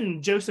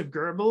 Even Joseph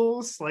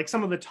Goebbels, like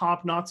some of the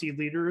top Nazi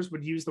leaders,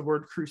 would use the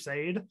word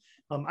crusade.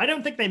 I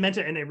don't think they meant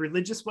it in a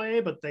religious way,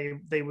 but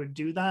they would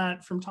do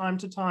that from time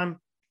to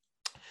time.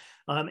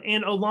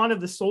 And a lot of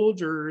the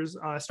soldiers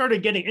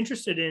started getting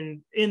interested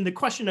in the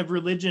question of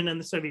religion and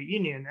the Soviet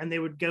Union, and they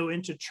would go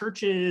into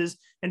churches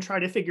and try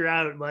to figure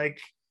out, like,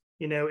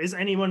 is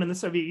anyone in the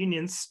Soviet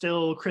Union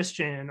still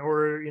Christian,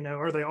 or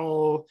are they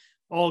all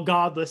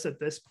godless at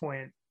this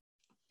point?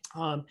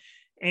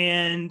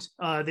 And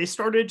they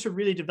started to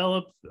really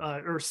develop,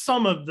 or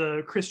some of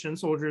the Christian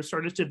soldiers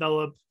started to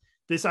develop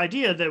this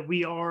idea that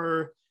we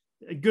are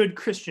good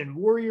Christian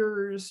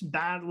warriors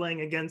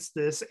battling against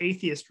this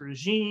atheist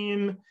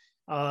regime.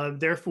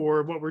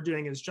 Therefore, what we're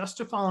doing is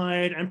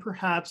justified, and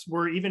perhaps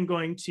we're even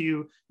going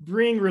to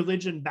bring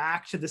religion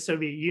back to the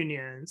Soviet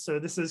Union. So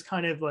this is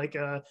kind of like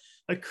a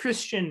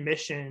Christian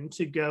mission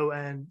to go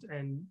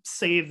and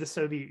save the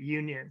Soviet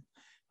Union,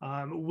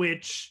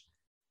 which,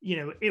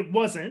 it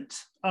wasn't.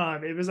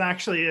 It was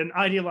actually an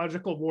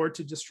ideological war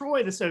to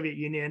destroy the Soviet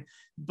Union.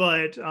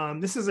 But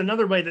this is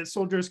another way that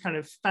soldiers kind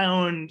of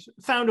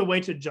found a way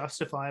to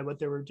justify what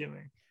they were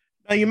doing.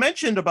 Now, you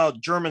mentioned about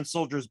German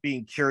soldiers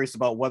being curious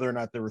about whether or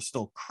not there were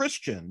still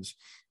Christians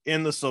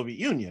in the Soviet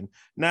Union.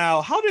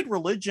 Now, how did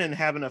religion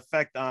have an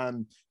effect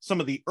on some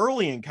of the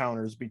early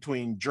encounters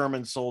between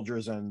German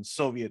soldiers and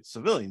Soviet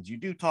civilians? You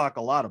do talk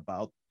a lot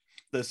about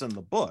this in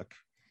the book.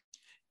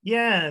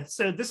 Yeah,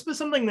 so this was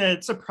something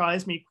that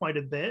surprised me quite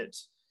a bit.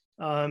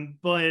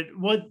 But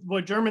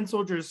what German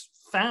soldiers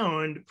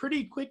found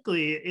pretty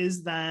quickly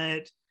is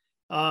that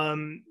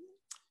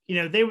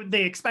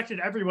they expected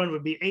everyone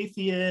would be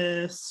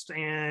atheist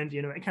and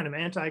kind of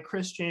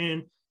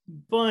anti-Christian,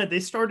 but they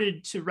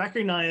started to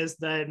recognize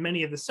that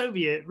many of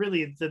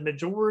the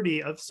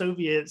majority of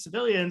Soviet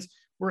civilians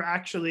were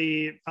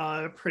actually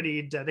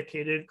pretty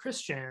dedicated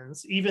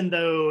Christians, even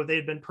though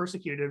they'd been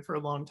persecuted for a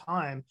long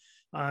time.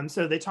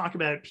 So they talk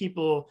about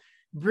people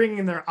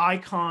bringing their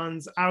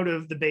icons out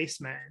of the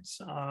basement,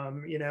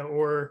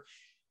 or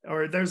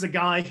there's a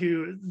guy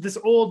this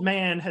old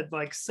man had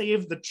like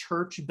saved the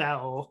church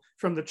bell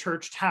from the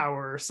church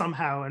tower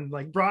somehow and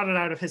like brought it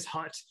out of his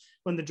hut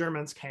when the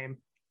Germans came.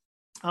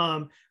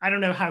 I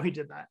don't know how he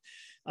did that.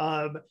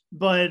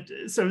 But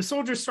so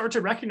soldiers start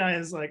to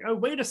recognize, like, oh,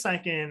 wait a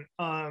second,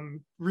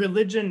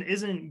 religion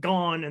isn't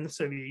gone in the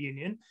Soviet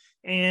Union.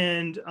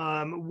 And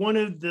one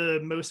of the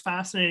most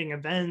fascinating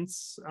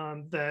events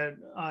that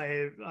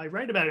I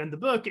write about in the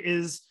book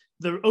is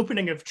the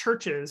opening of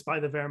churches by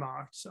the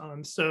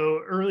Wehrmacht.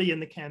 So early in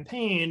the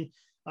campaign,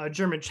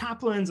 German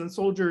chaplains and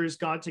soldiers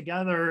got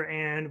together,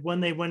 and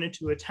when they went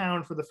into a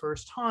town for the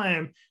first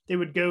time, they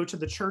would go to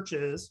the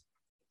churches.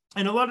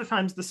 And a lot of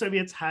times the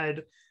Soviets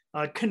had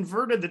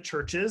converted the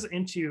churches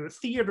into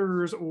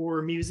theaters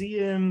or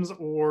museums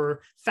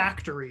or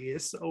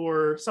factories,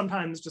 or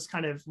sometimes just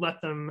kind of let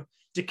them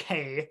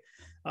decay.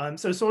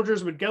 So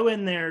soldiers would go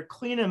in there,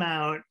 clean them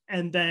out,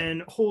 and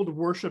then hold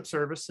worship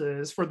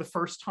services for the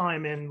first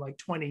time in like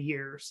 20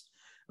 years.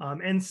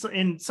 And so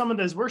in some of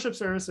those worship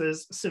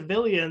services,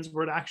 civilians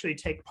would actually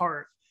take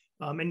part.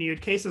 And you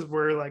had cases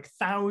where like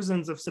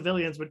thousands of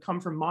civilians would come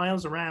from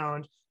miles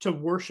around to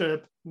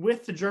worship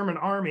with the German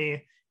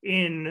army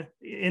in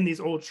these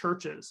old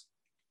churches,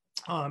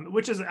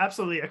 which is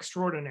absolutely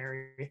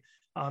extraordinary.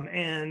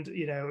 And,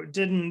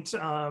 didn't,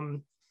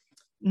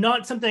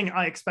 not something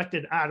I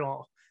expected at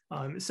all.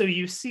 So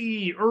you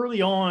see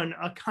early on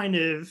a kind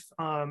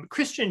of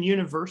Christian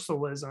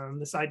universalism,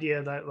 this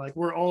idea that like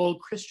we're all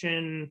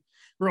Christians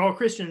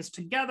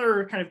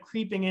together, kind of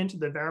creeping into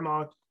the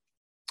Wehrmacht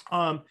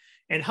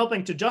and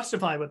helping to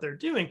justify what they're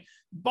doing.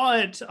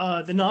 But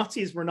the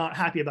Nazis were not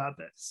happy about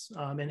this.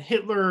 And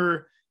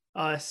Hitler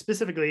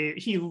specifically,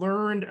 he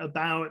learned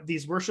about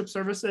these worship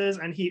services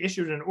and he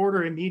issued an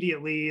order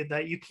immediately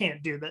that you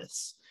can't do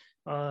this.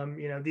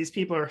 These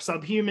people are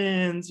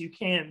subhumans, you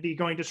can't be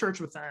going to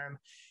church with them.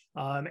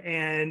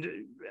 And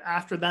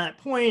after that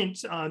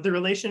point, the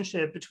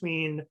relationship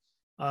between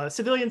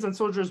civilians and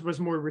soldiers was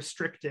more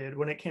restricted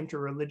when it came to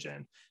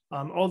religion.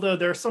 Although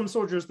there are some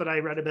soldiers that I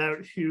read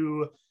about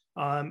who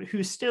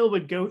still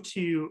would go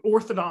to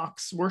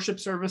Orthodox worship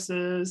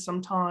services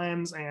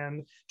sometimes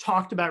and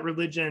talked about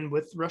religion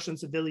with Russian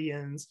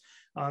civilians.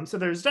 So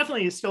there's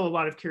definitely still a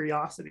lot of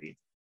curiosity.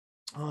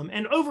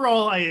 And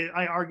overall,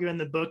 I argue in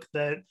the book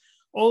that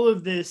all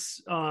of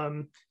this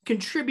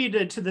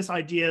contributed to this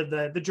idea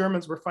that the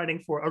Germans were fighting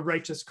for a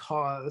righteous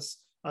cause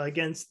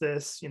against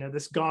this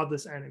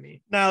godless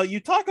enemy. Now, you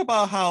talk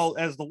about how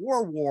as the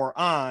war wore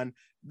on,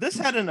 this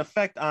had an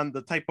effect on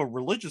the type of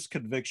religious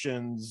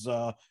convictions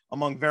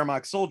among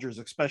Wehrmacht soldiers,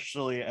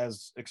 especially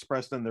as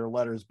expressed in their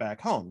letters back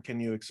home. Can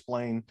you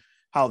explain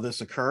how this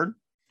occurred?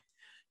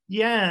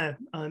 Yeah.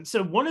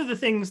 So one of the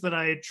things that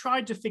I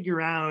tried to figure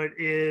out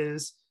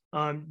is,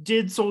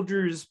 did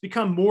soldiers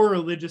become more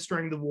religious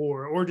during the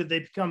war, or did they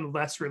become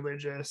less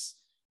religious?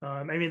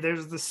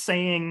 There's the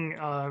saying,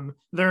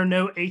 there are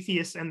no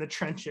atheists in the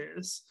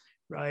trenches,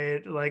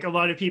 right? Like a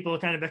lot of people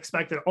kind of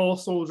expect that all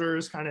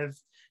soldiers kind of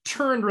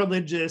turned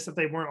religious if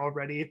they weren't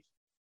already.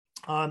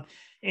 And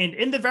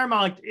in the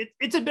Wehrmacht,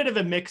 it's a bit of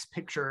a mixed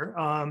picture.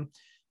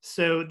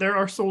 So there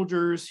are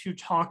soldiers who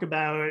talk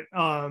about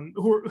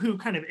who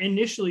kind of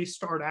initially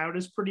start out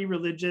as pretty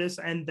religious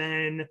and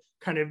then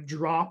kind of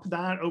drop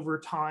that over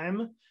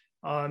time.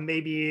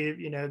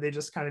 Maybe they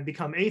just kind of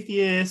become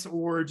atheists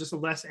or just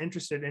less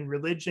interested in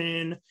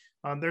religion.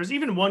 There's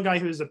even one guy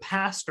who's a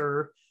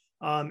pastor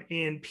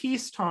in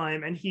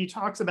peacetime, and he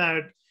talks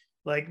about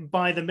like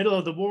by the middle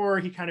of the war,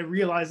 he kind of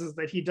realizes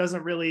that he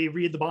doesn't really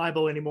read the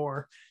Bible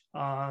anymore,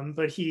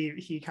 but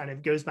he kind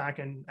of goes back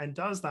and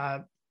does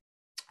that.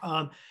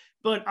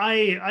 But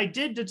I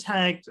did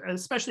detect,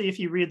 especially if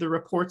you read the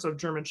reports of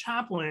German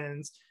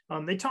chaplains,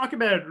 they talk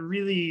about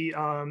really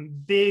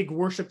big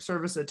worship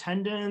service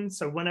attendance.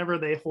 So whenever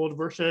they hold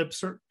worship,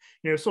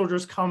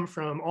 soldiers come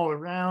from all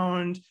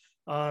around.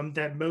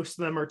 That most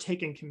of them are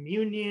taking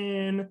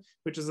communion,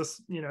 which is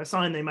a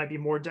sign they might be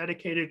more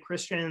dedicated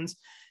Christians.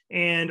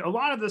 And a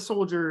lot of the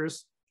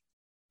soldiers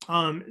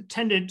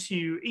tended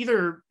to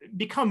either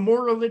become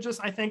more religious,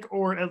 I think,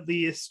 or at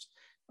least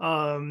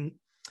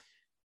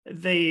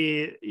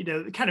they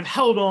kind of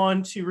held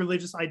on to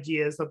religious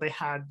ideas that they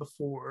had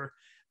before.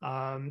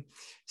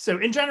 So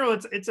in general,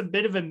 it's a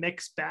bit of a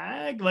mixed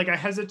bag. Like I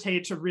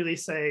hesitate to really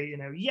say,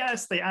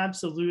 yes, they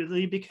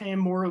absolutely became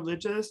more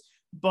religious,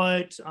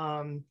 but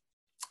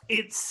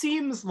it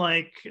seems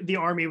like the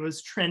army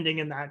was trending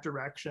in that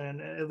direction,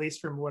 at least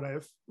from what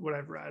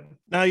I've read.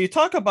 Now you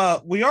talk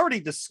about, we already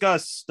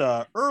discussed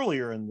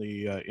earlier in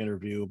the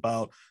interview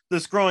about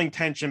this growing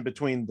tension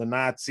between the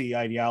Nazi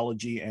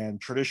ideology and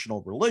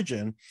traditional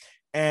religion.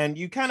 And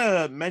you kind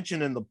of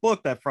mentioned in the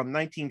book that from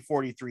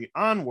 1943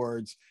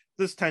 onwards,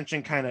 this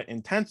tension kind of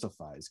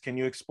intensifies. Can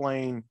you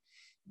explain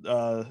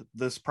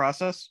this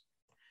process?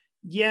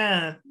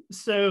 Yeah,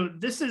 so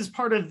this is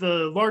part of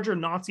the larger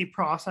Nazi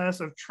process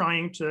of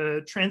trying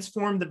to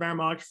transform the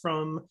Wehrmacht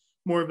from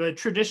more of a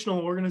traditional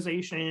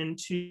organization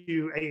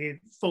to a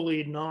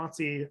fully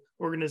Nazi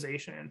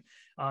organization,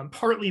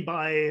 partly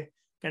by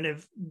kind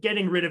of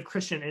getting rid of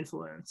Christian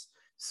influence.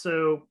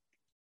 So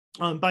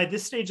by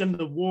this stage in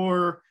the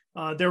war,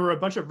 there were a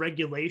bunch of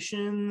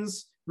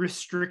regulations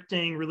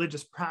restricting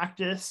religious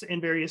practice in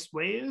various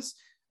ways.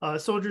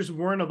 Soldiers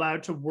weren't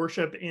allowed to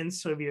worship in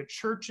Soviet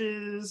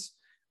churches.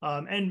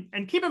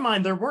 And keep in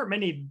mind, there weren't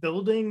many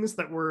buildings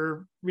that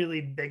were really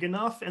big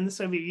enough in the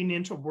Soviet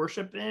Union to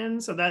worship in.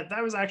 So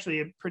that was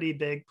actually a pretty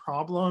big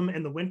problem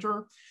in the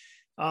winter.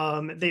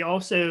 They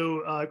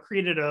also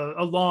created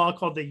a law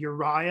called the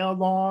Uriah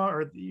Law,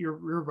 or the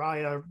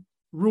Uriah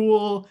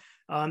Rule,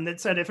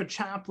 that said if a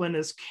chaplain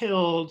is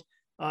killed,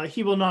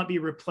 he will not be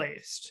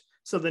replaced.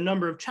 So the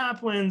number of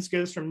chaplains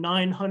goes from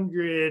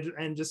 900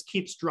 and just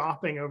keeps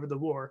dropping over the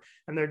war.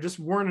 And there just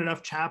weren't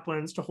enough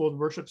chaplains to hold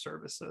worship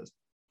services.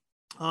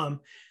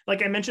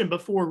 Like I mentioned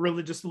before,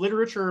 religious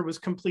literature was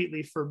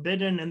completely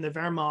forbidden in the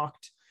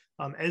Wehrmacht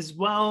as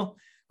well.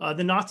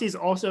 The Nazis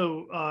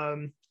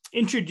also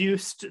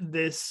introduced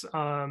this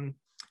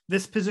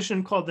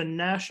position called the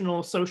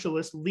National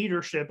Socialist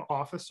Leadership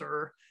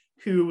Officer,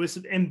 who was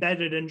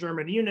embedded in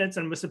German units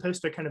and was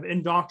supposed to kind of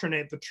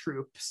indoctrinate the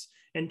troops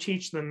and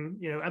teach them,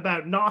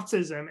 about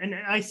Nazism. And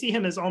I see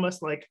him as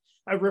almost like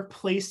a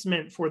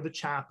replacement for the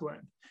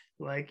chaplain.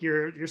 Like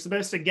you're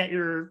supposed to get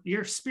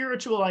your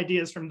spiritual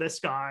ideas from this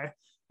guy,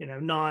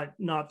 not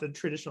the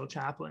traditional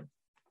chaplain.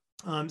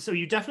 So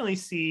you definitely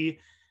see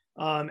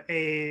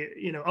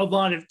a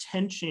lot of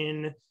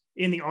tension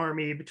in the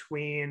army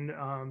between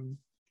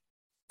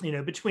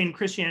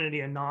Christianity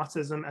and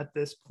Nazism at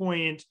this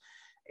point,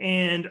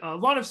 and a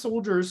lot of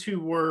soldiers who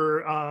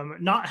were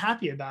not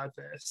happy about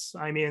this.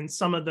 I mean,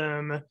 some of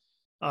them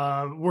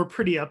were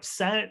pretty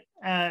upset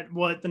at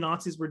what the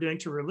Nazis were doing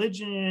to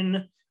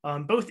religion.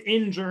 Both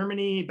in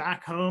Germany,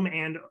 back home,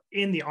 and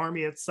in the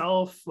army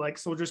itself, like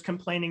soldiers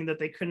complaining that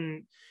they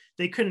couldn't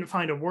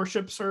find a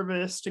worship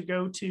service to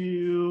go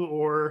to,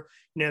 or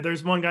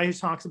there's one guy who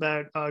talks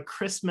about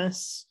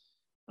Christmas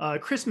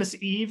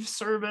Eve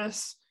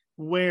service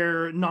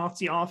where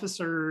Nazi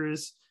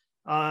officers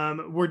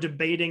were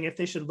debating if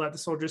they should let the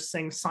soldiers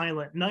sing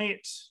Silent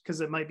Night because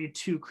it might be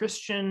too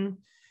Christian.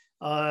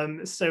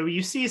 So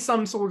you see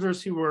some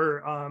soldiers who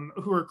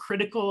were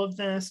critical of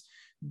this.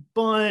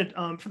 But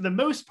for the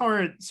most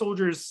part,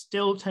 soldiers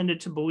still tended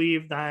to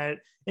believe that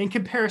in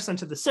comparison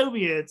to the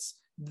Soviets,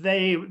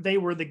 they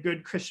were the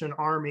good Christian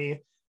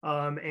army,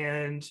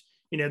 and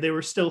they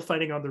were still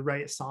fighting on the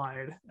right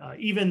side,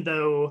 even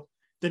though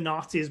the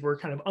Nazis were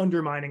kind of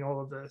undermining all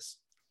of this.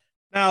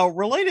 Now,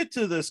 related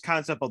to this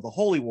concept of the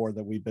Holy War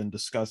that we've been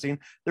discussing,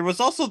 there was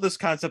also this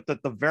concept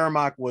that the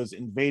Wehrmacht was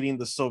invading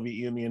the Soviet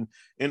Union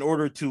in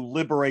order to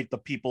liberate the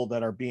people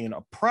that are being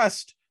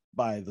oppressed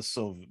by the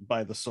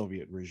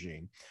Soviet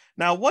regime.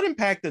 Now, what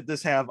impact did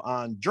this have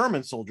on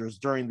German soldiers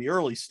during the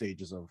early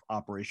stages of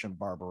Operation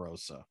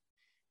Barbarossa?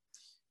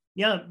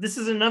 Yeah, this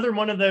is another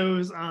one of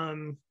those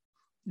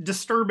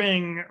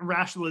disturbing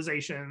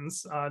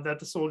rationalizations that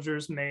the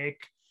soldiers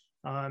make,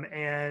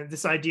 and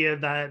this idea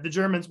that the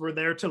Germans were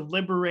there to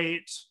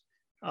liberate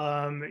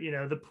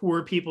the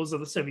poor peoples of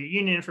the Soviet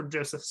Union from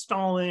Joseph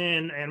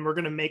Stalin, and we're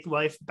going to make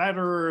life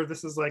better.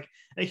 This is like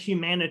a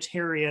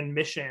humanitarian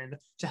mission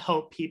to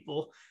help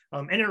people.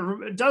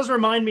 And it does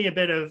remind me a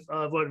bit of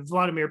what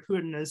Vladimir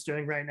Putin is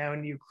doing right now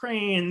in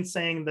Ukraine,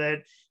 saying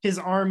that his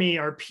army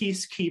are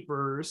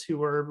peacekeepers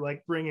who are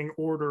like bringing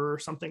order or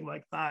something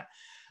like that.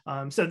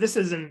 So this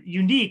isn't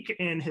unique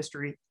in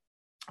history.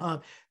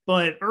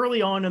 But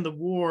early on in the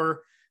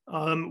war,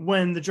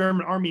 when the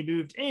German army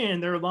moved in,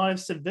 there were a lot of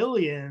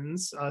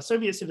civilians,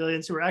 Soviet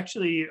civilians, who were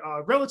actually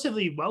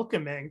relatively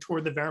welcoming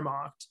toward the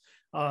Wehrmacht,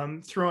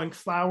 throwing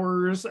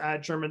flowers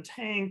at German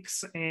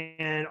tanks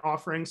and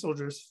offering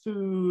soldiers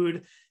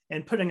food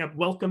and putting up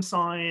welcome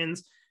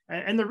signs.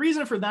 And the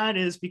reason for that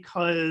is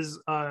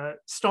because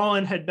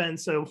Stalin had been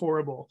so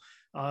horrible.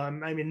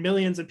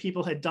 Millions of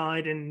people had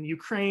died in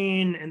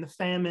Ukraine in the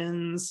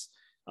famines.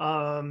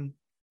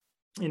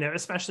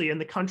 Especially in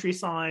the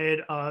countryside,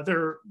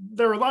 there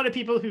were a lot of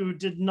people who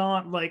did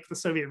not like the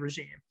Soviet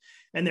regime,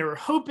 and they were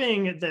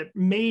hoping that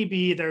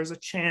maybe there's a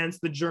chance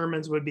the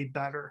Germans would be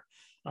better.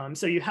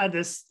 So you had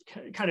this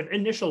kind of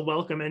initial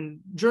welcome,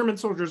 and German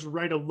soldiers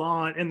write a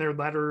lot in their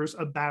letters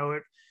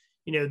about,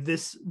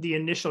 the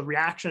initial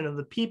reaction of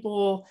the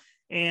people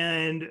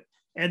and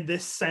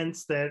this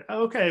sense that,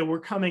 okay, we're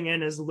coming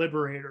in as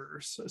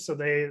liberators. So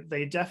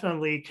they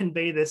definitely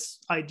convey this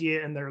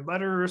idea in their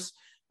letters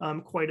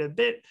quite a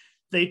bit.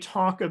 They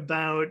talk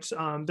about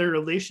their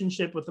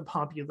relationship with the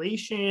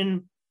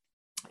population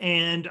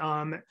and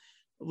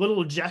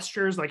little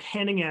gestures like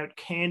handing out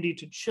candy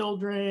to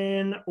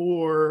children,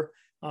 or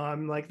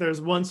like there's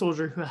one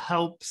soldier who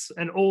helps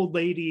an old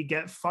lady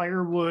get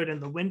firewood in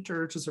the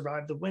winter to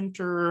survive the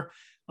winter.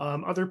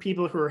 Other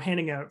people who are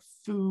handing out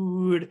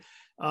food.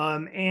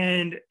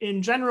 And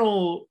in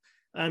general,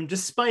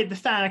 despite the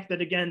fact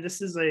that, again,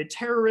 this is a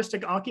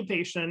terroristic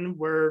occupation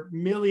where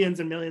millions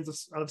and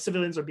millions of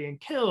civilians are being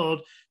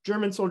killed,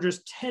 German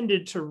soldiers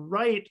tended to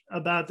write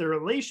about their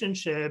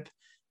relationship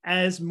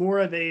as more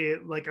of a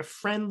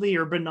friendly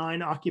or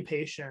benign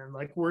occupation.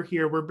 Like, we're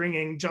here, we're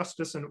bringing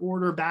justice and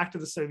order back to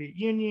the Soviet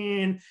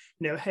Union.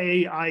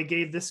 Hey, I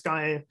gave this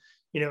guy,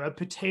 a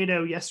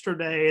potato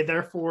yesterday,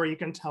 therefore you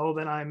can tell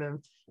that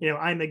I'm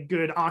a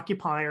good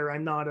occupier.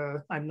 I'm not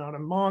a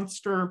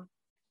monster.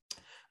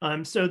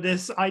 So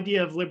this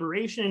idea of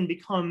liberation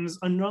becomes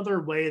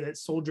another way that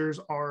soldiers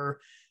are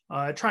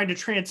trying to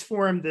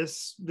transform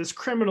this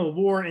criminal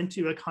war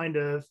into a kind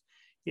of,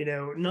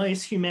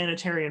 nice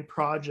humanitarian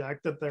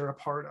project that they're a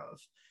part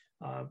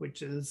of,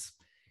 which is,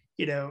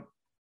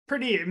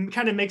 pretty,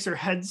 kind of makes her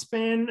head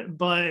spin,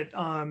 but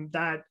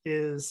that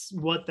is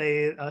what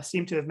they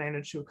seem to have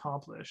managed to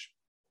accomplish.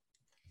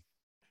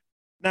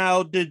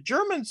 Now, did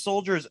German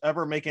soldiers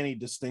ever make any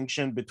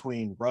distinction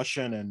between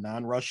Russian and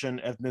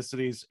non-Russian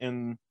ethnicities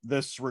in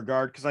this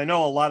regard? Because I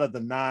know a lot of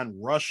the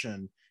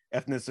non-Russian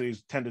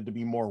ethnicities tended to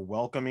be more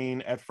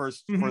welcoming at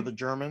first for the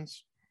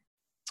Germans.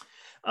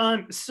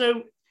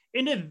 So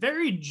in a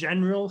very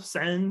general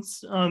sense,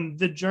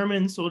 the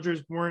German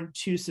soldiers weren't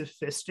too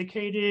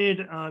sophisticated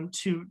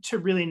to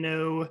really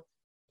know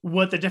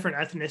what the different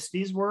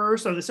ethnicities were.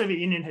 So the Soviet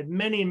Union had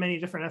many, many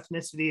different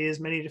ethnicities,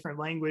 many different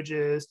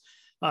languages.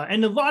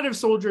 And a lot of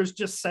soldiers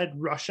just said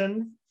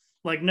Russian,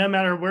 like no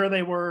matter where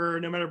they were,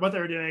 no matter what they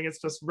were doing,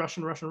 it's just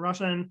Russian, Russian,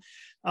 Russian.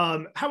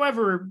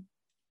 However,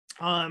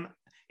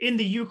 in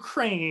the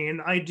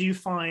Ukraine, I do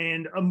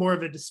find more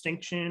of a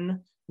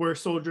distinction where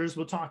soldiers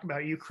will talk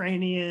about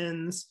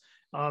Ukrainians.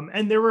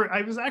 And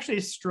I was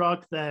actually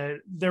struck that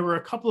there were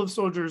a couple of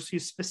soldiers who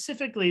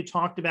specifically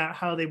talked about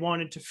how they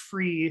wanted to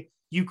free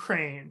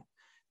Ukraine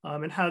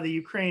and how the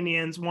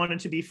Ukrainians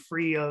wanted to be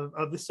free of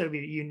the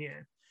Soviet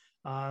Union.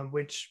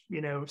 Which,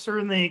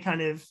 certainly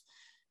kind of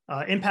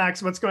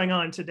impacts what's going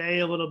on today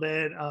a little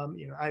bit.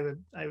 I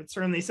would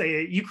certainly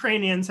say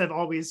Ukrainians have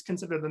always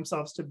considered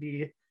themselves to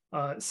be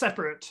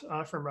separate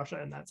from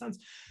Russia in that sense.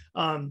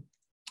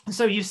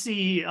 So you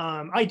see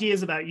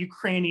ideas about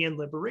Ukrainian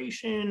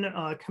liberation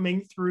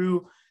coming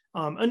through.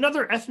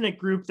 Another ethnic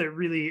group that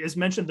really is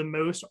mentioned the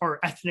most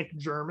are ethnic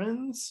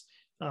Germans.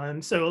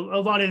 So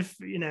a lot of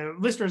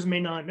listeners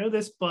may not know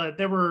this, but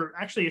there were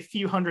actually a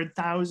few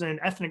 100,000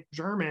 ethnic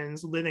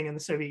Germans living in the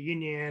Soviet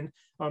Union.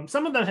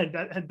 Some of them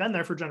had been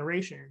there for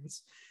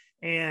generations,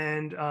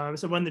 and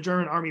so when the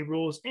German army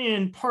rolls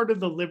in, part of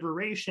the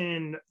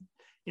liberation,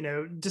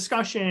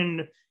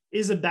 discussion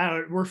is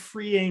about we're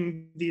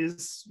freeing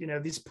these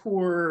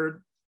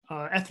poor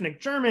ethnic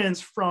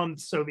Germans from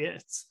the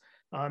Soviets.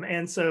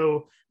 And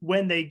so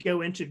when they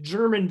go into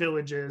German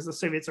villages,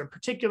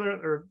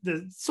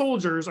 the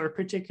soldiers are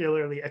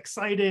particularly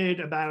excited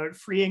about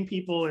freeing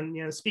people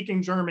and,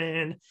 speaking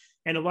German.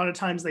 And a lot of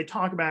times they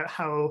talk about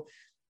how,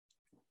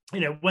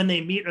 when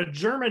they meet a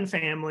German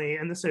family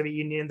in the Soviet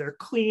Union, they're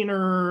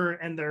cleaner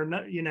and they're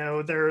not,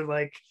 they're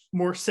like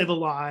more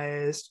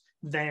civilized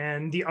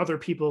than the other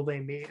people they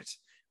meet,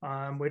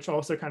 which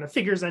also kind of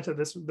figures into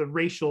the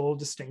racial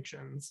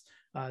distinctions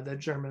that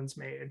Germans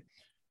made.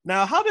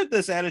 Now, how did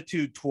this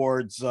attitude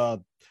towards,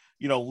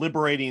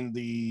 liberating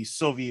the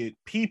Soviet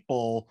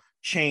people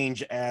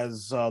change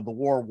as the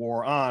war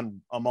wore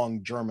on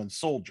among German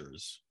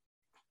soldiers?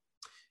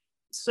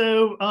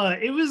 So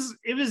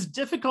it was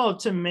difficult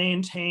to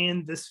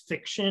maintain this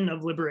fiction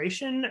of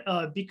liberation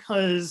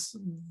because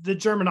the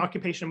German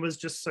occupation was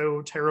just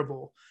so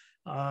terrible.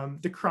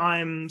 The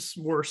crimes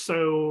were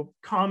so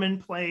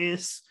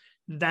commonplace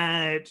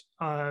that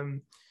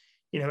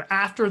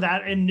after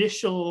that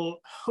initial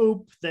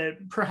hope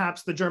that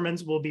perhaps the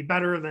Germans will be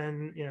better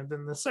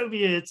than the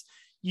Soviets,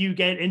 you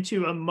get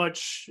into a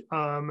much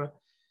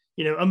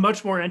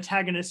more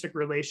antagonistic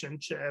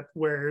relationship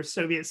where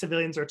Soviet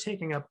civilians are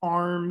taking up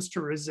arms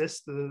to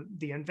resist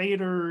the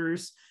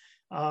invaders.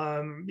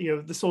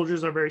 The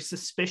soldiers are very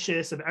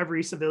suspicious of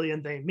every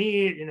civilian they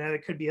meet.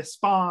 It could be a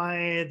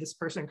spy, this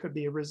person could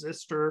be a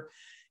resistor,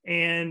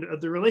 and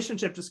the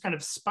relationship just kind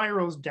of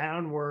spirals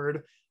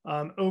downward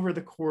over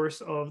the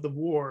course of the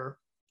war.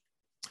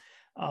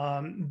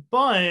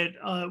 But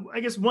I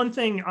guess one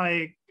thing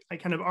I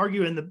kind of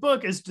argue in the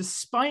book is,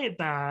 despite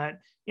that,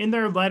 in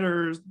their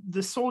letters,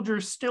 the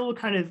soldiers still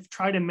kind of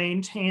try to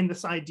maintain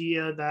this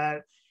idea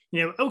that,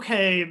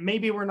 okay,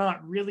 maybe we're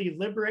not really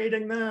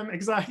liberating them.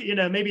 Exactly,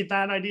 maybe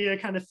that idea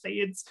kind of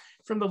fades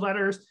from the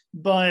letters,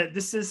 but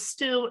this is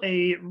still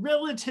a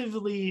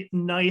relatively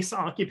nice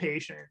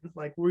occupation.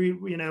 Like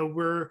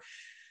we're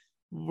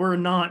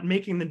not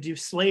making them do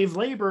slave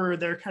labor.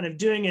 They're kind of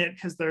doing it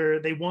because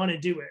they want to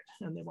do it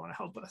and they want to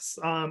help us.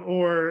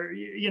 Or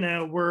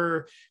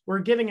we're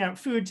giving out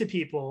food to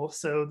people,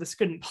 so this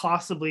couldn't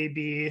possibly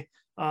be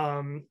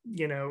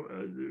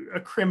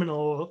a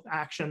criminal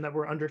action that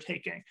we're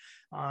undertaking.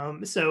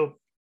 So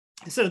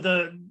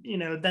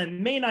the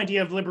main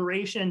idea of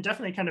liberation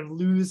definitely kind of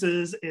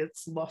loses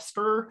its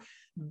luster,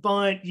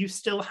 but you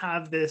still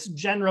have this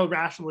general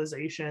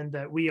rationalization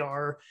that we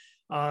are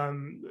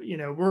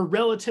we're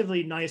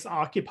relatively nice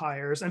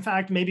occupiers. In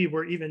fact, maybe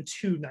we're even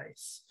too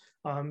nice.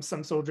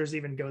 Some soldiers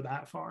even go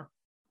that far.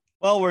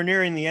 Well, we're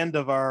nearing the end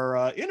of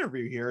our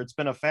interview here. It's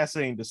been a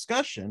fascinating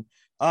discussion.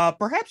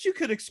 Perhaps you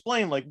could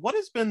explain, what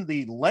has been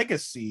the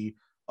legacy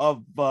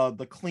of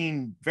the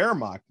clean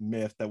Wehrmacht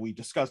myth that we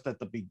discussed at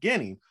the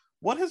beginning?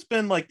 What has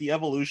been the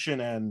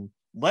evolution and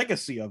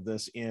legacy of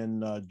this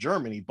in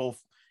Germany,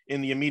 both in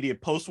the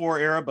immediate post-war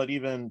era, but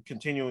even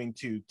continuing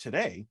to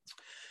today?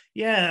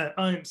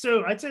 Yeah,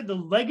 so I'd say the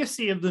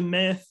legacy of the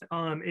myth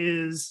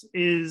is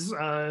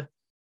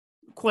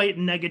quite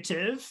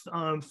negative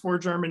for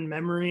German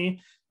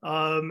memory.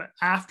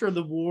 After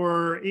the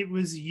war, it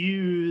was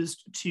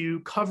used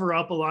to cover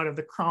up a lot of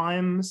the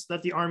crimes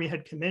that the army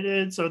had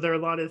committed. So there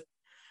are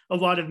a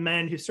lot of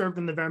men who served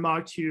in the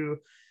Wehrmacht who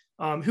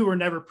were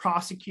never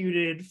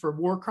prosecuted for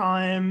war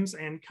crimes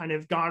and kind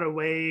of got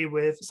away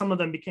with. Some of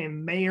them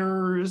became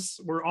mayors,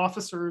 were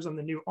officers in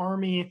the new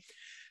army.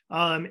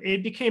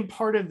 It became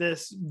part of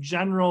this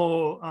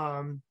general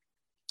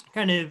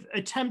kind of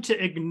attempt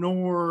to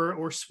ignore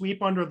or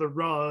sweep under the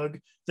rug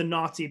the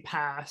Nazi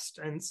past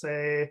and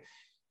say,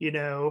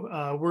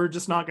 we're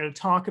just not going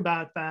to talk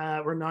about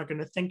that. We're not going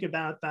to think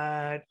about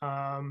that.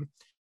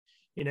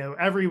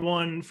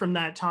 Everyone from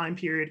that time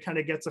period kind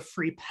of gets a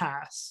free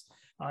pass.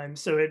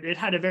 So it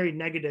had a very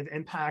negative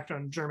impact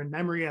on German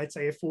memory, I'd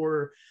say,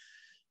 for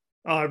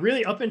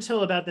really up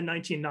until about the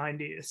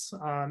 1990s.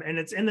 And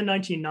it's in the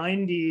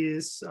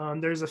 1990s,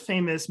 there's a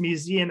famous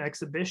museum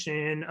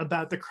exhibition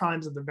about the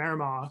crimes of the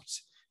Wehrmacht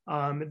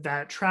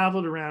that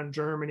traveled around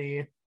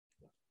Germany.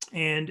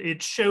 And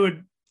it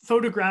showed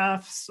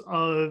photographs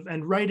of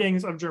and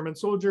writings of German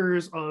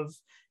soldiers of,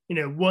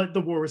 what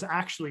the war was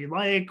actually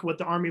like, what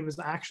the army was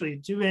actually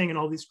doing, and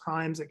all these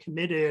crimes it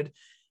committed.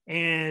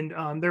 And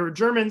there were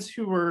Germans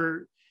who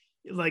were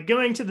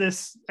going to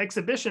this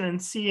exhibition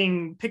and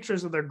seeing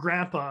pictures of their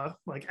grandpa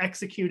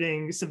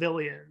executing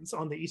civilians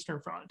on the Eastern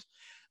Front.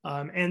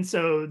 And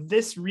so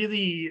this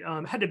really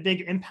had a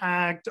big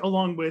impact,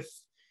 along with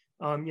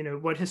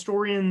what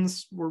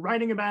historians were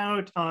writing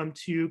about,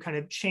 to kind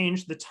of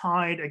change the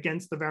tide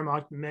against the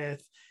Wehrmacht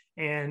myth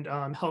and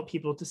help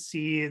people to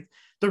see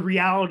the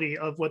reality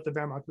of what the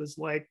Wehrmacht was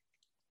like.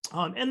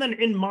 And then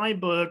in my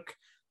book,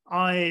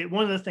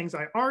 one of the things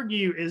I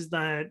argue is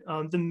that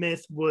the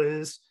myth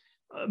was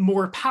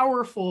more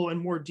powerful and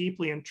more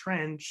deeply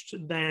entrenched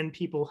than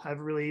people have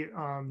really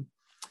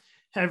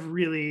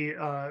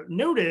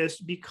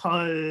noticed,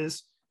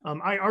 because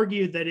I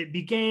argued that it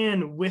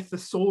began with the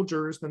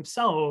soldiers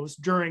themselves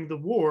during the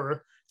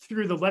war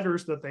through the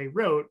letters that they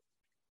wrote,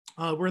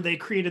 where they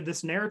created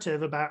this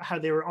narrative about how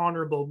they were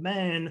honorable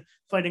men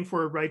fighting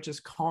for a righteous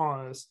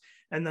cause,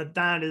 and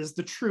that is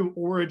the true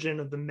origin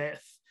of the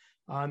myth.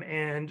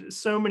 And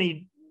so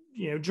many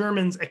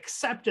Germans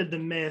accepted the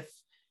myth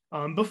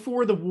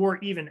before the war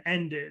even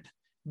ended,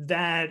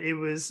 that it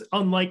was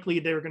unlikely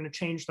they were going to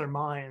change their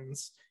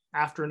minds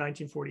after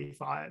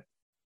 1945.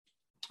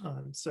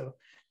 So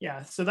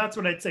that's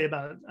what I'd say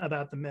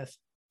about the myth.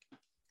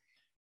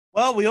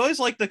 Well, we always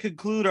like to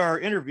conclude our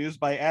interviews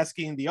by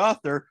asking the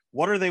author,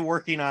 what are they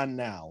working on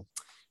now?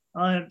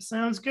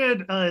 Sounds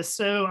good.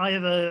 So I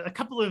have a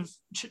couple of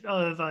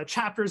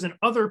chapters in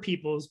other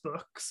people's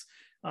books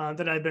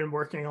that I've been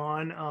working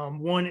on.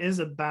 One is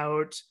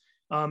about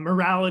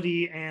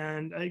morality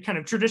and kind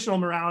of traditional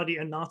morality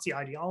and Nazi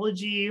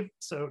ideology.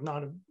 So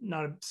not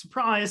a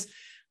surprise.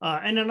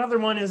 And another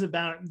one is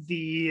about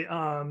the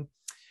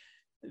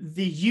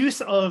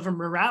use of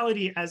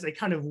morality as a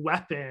kind of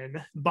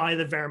weapon by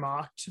the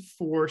Wehrmacht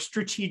for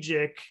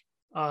strategic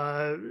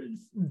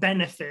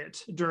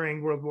benefit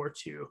during World War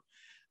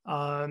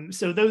II.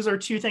 So those are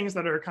two things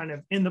that are kind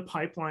of in the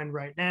pipeline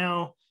right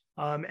now.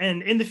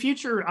 And in the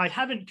future, I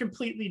haven't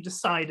completely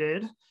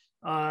decided,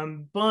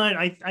 but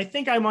I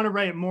think I want to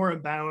write more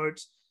about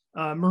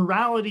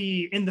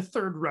morality in the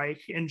Third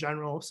Reich in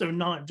general. So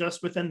not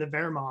just within the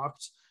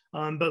Wehrmacht,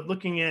 but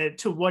looking at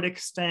to what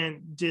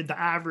extent did the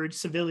average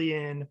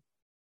civilian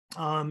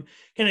kind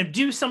of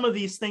do some of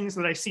these things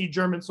that I see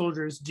German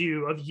soldiers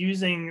do, of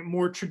using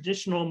more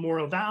traditional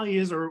moral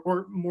values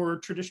or more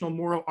traditional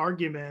moral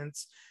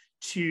arguments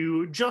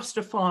to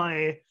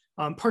justify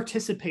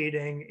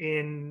participating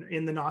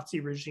in the Nazi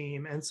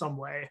regime in some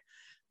way.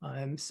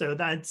 So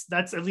that's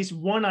at least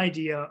one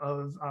idea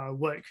of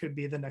what could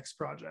be the next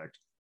project.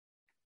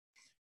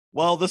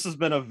 Well, this has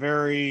been a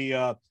very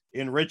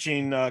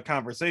enriching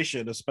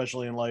conversation,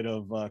 especially in light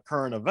of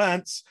current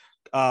events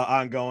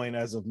ongoing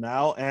as of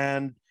now.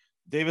 And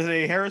David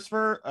A.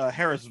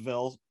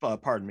 Harrisville,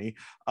 pardon me.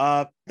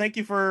 Thank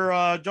you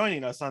for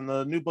joining us on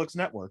the New Books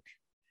Network.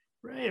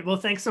 Right. Well,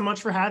 thanks so much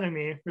for having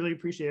me. Really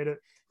appreciate it.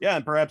 Yeah,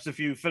 and perhaps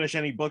if you finish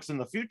any books in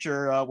the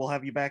future, we'll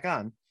have you back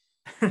on.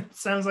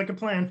 Sounds like a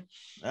plan.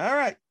 All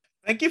right.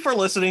 Thank you for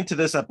listening to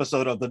this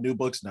episode of the New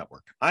Books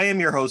Network. I am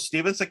your host,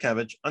 Steven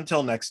Sakevich.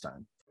 Until next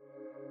time.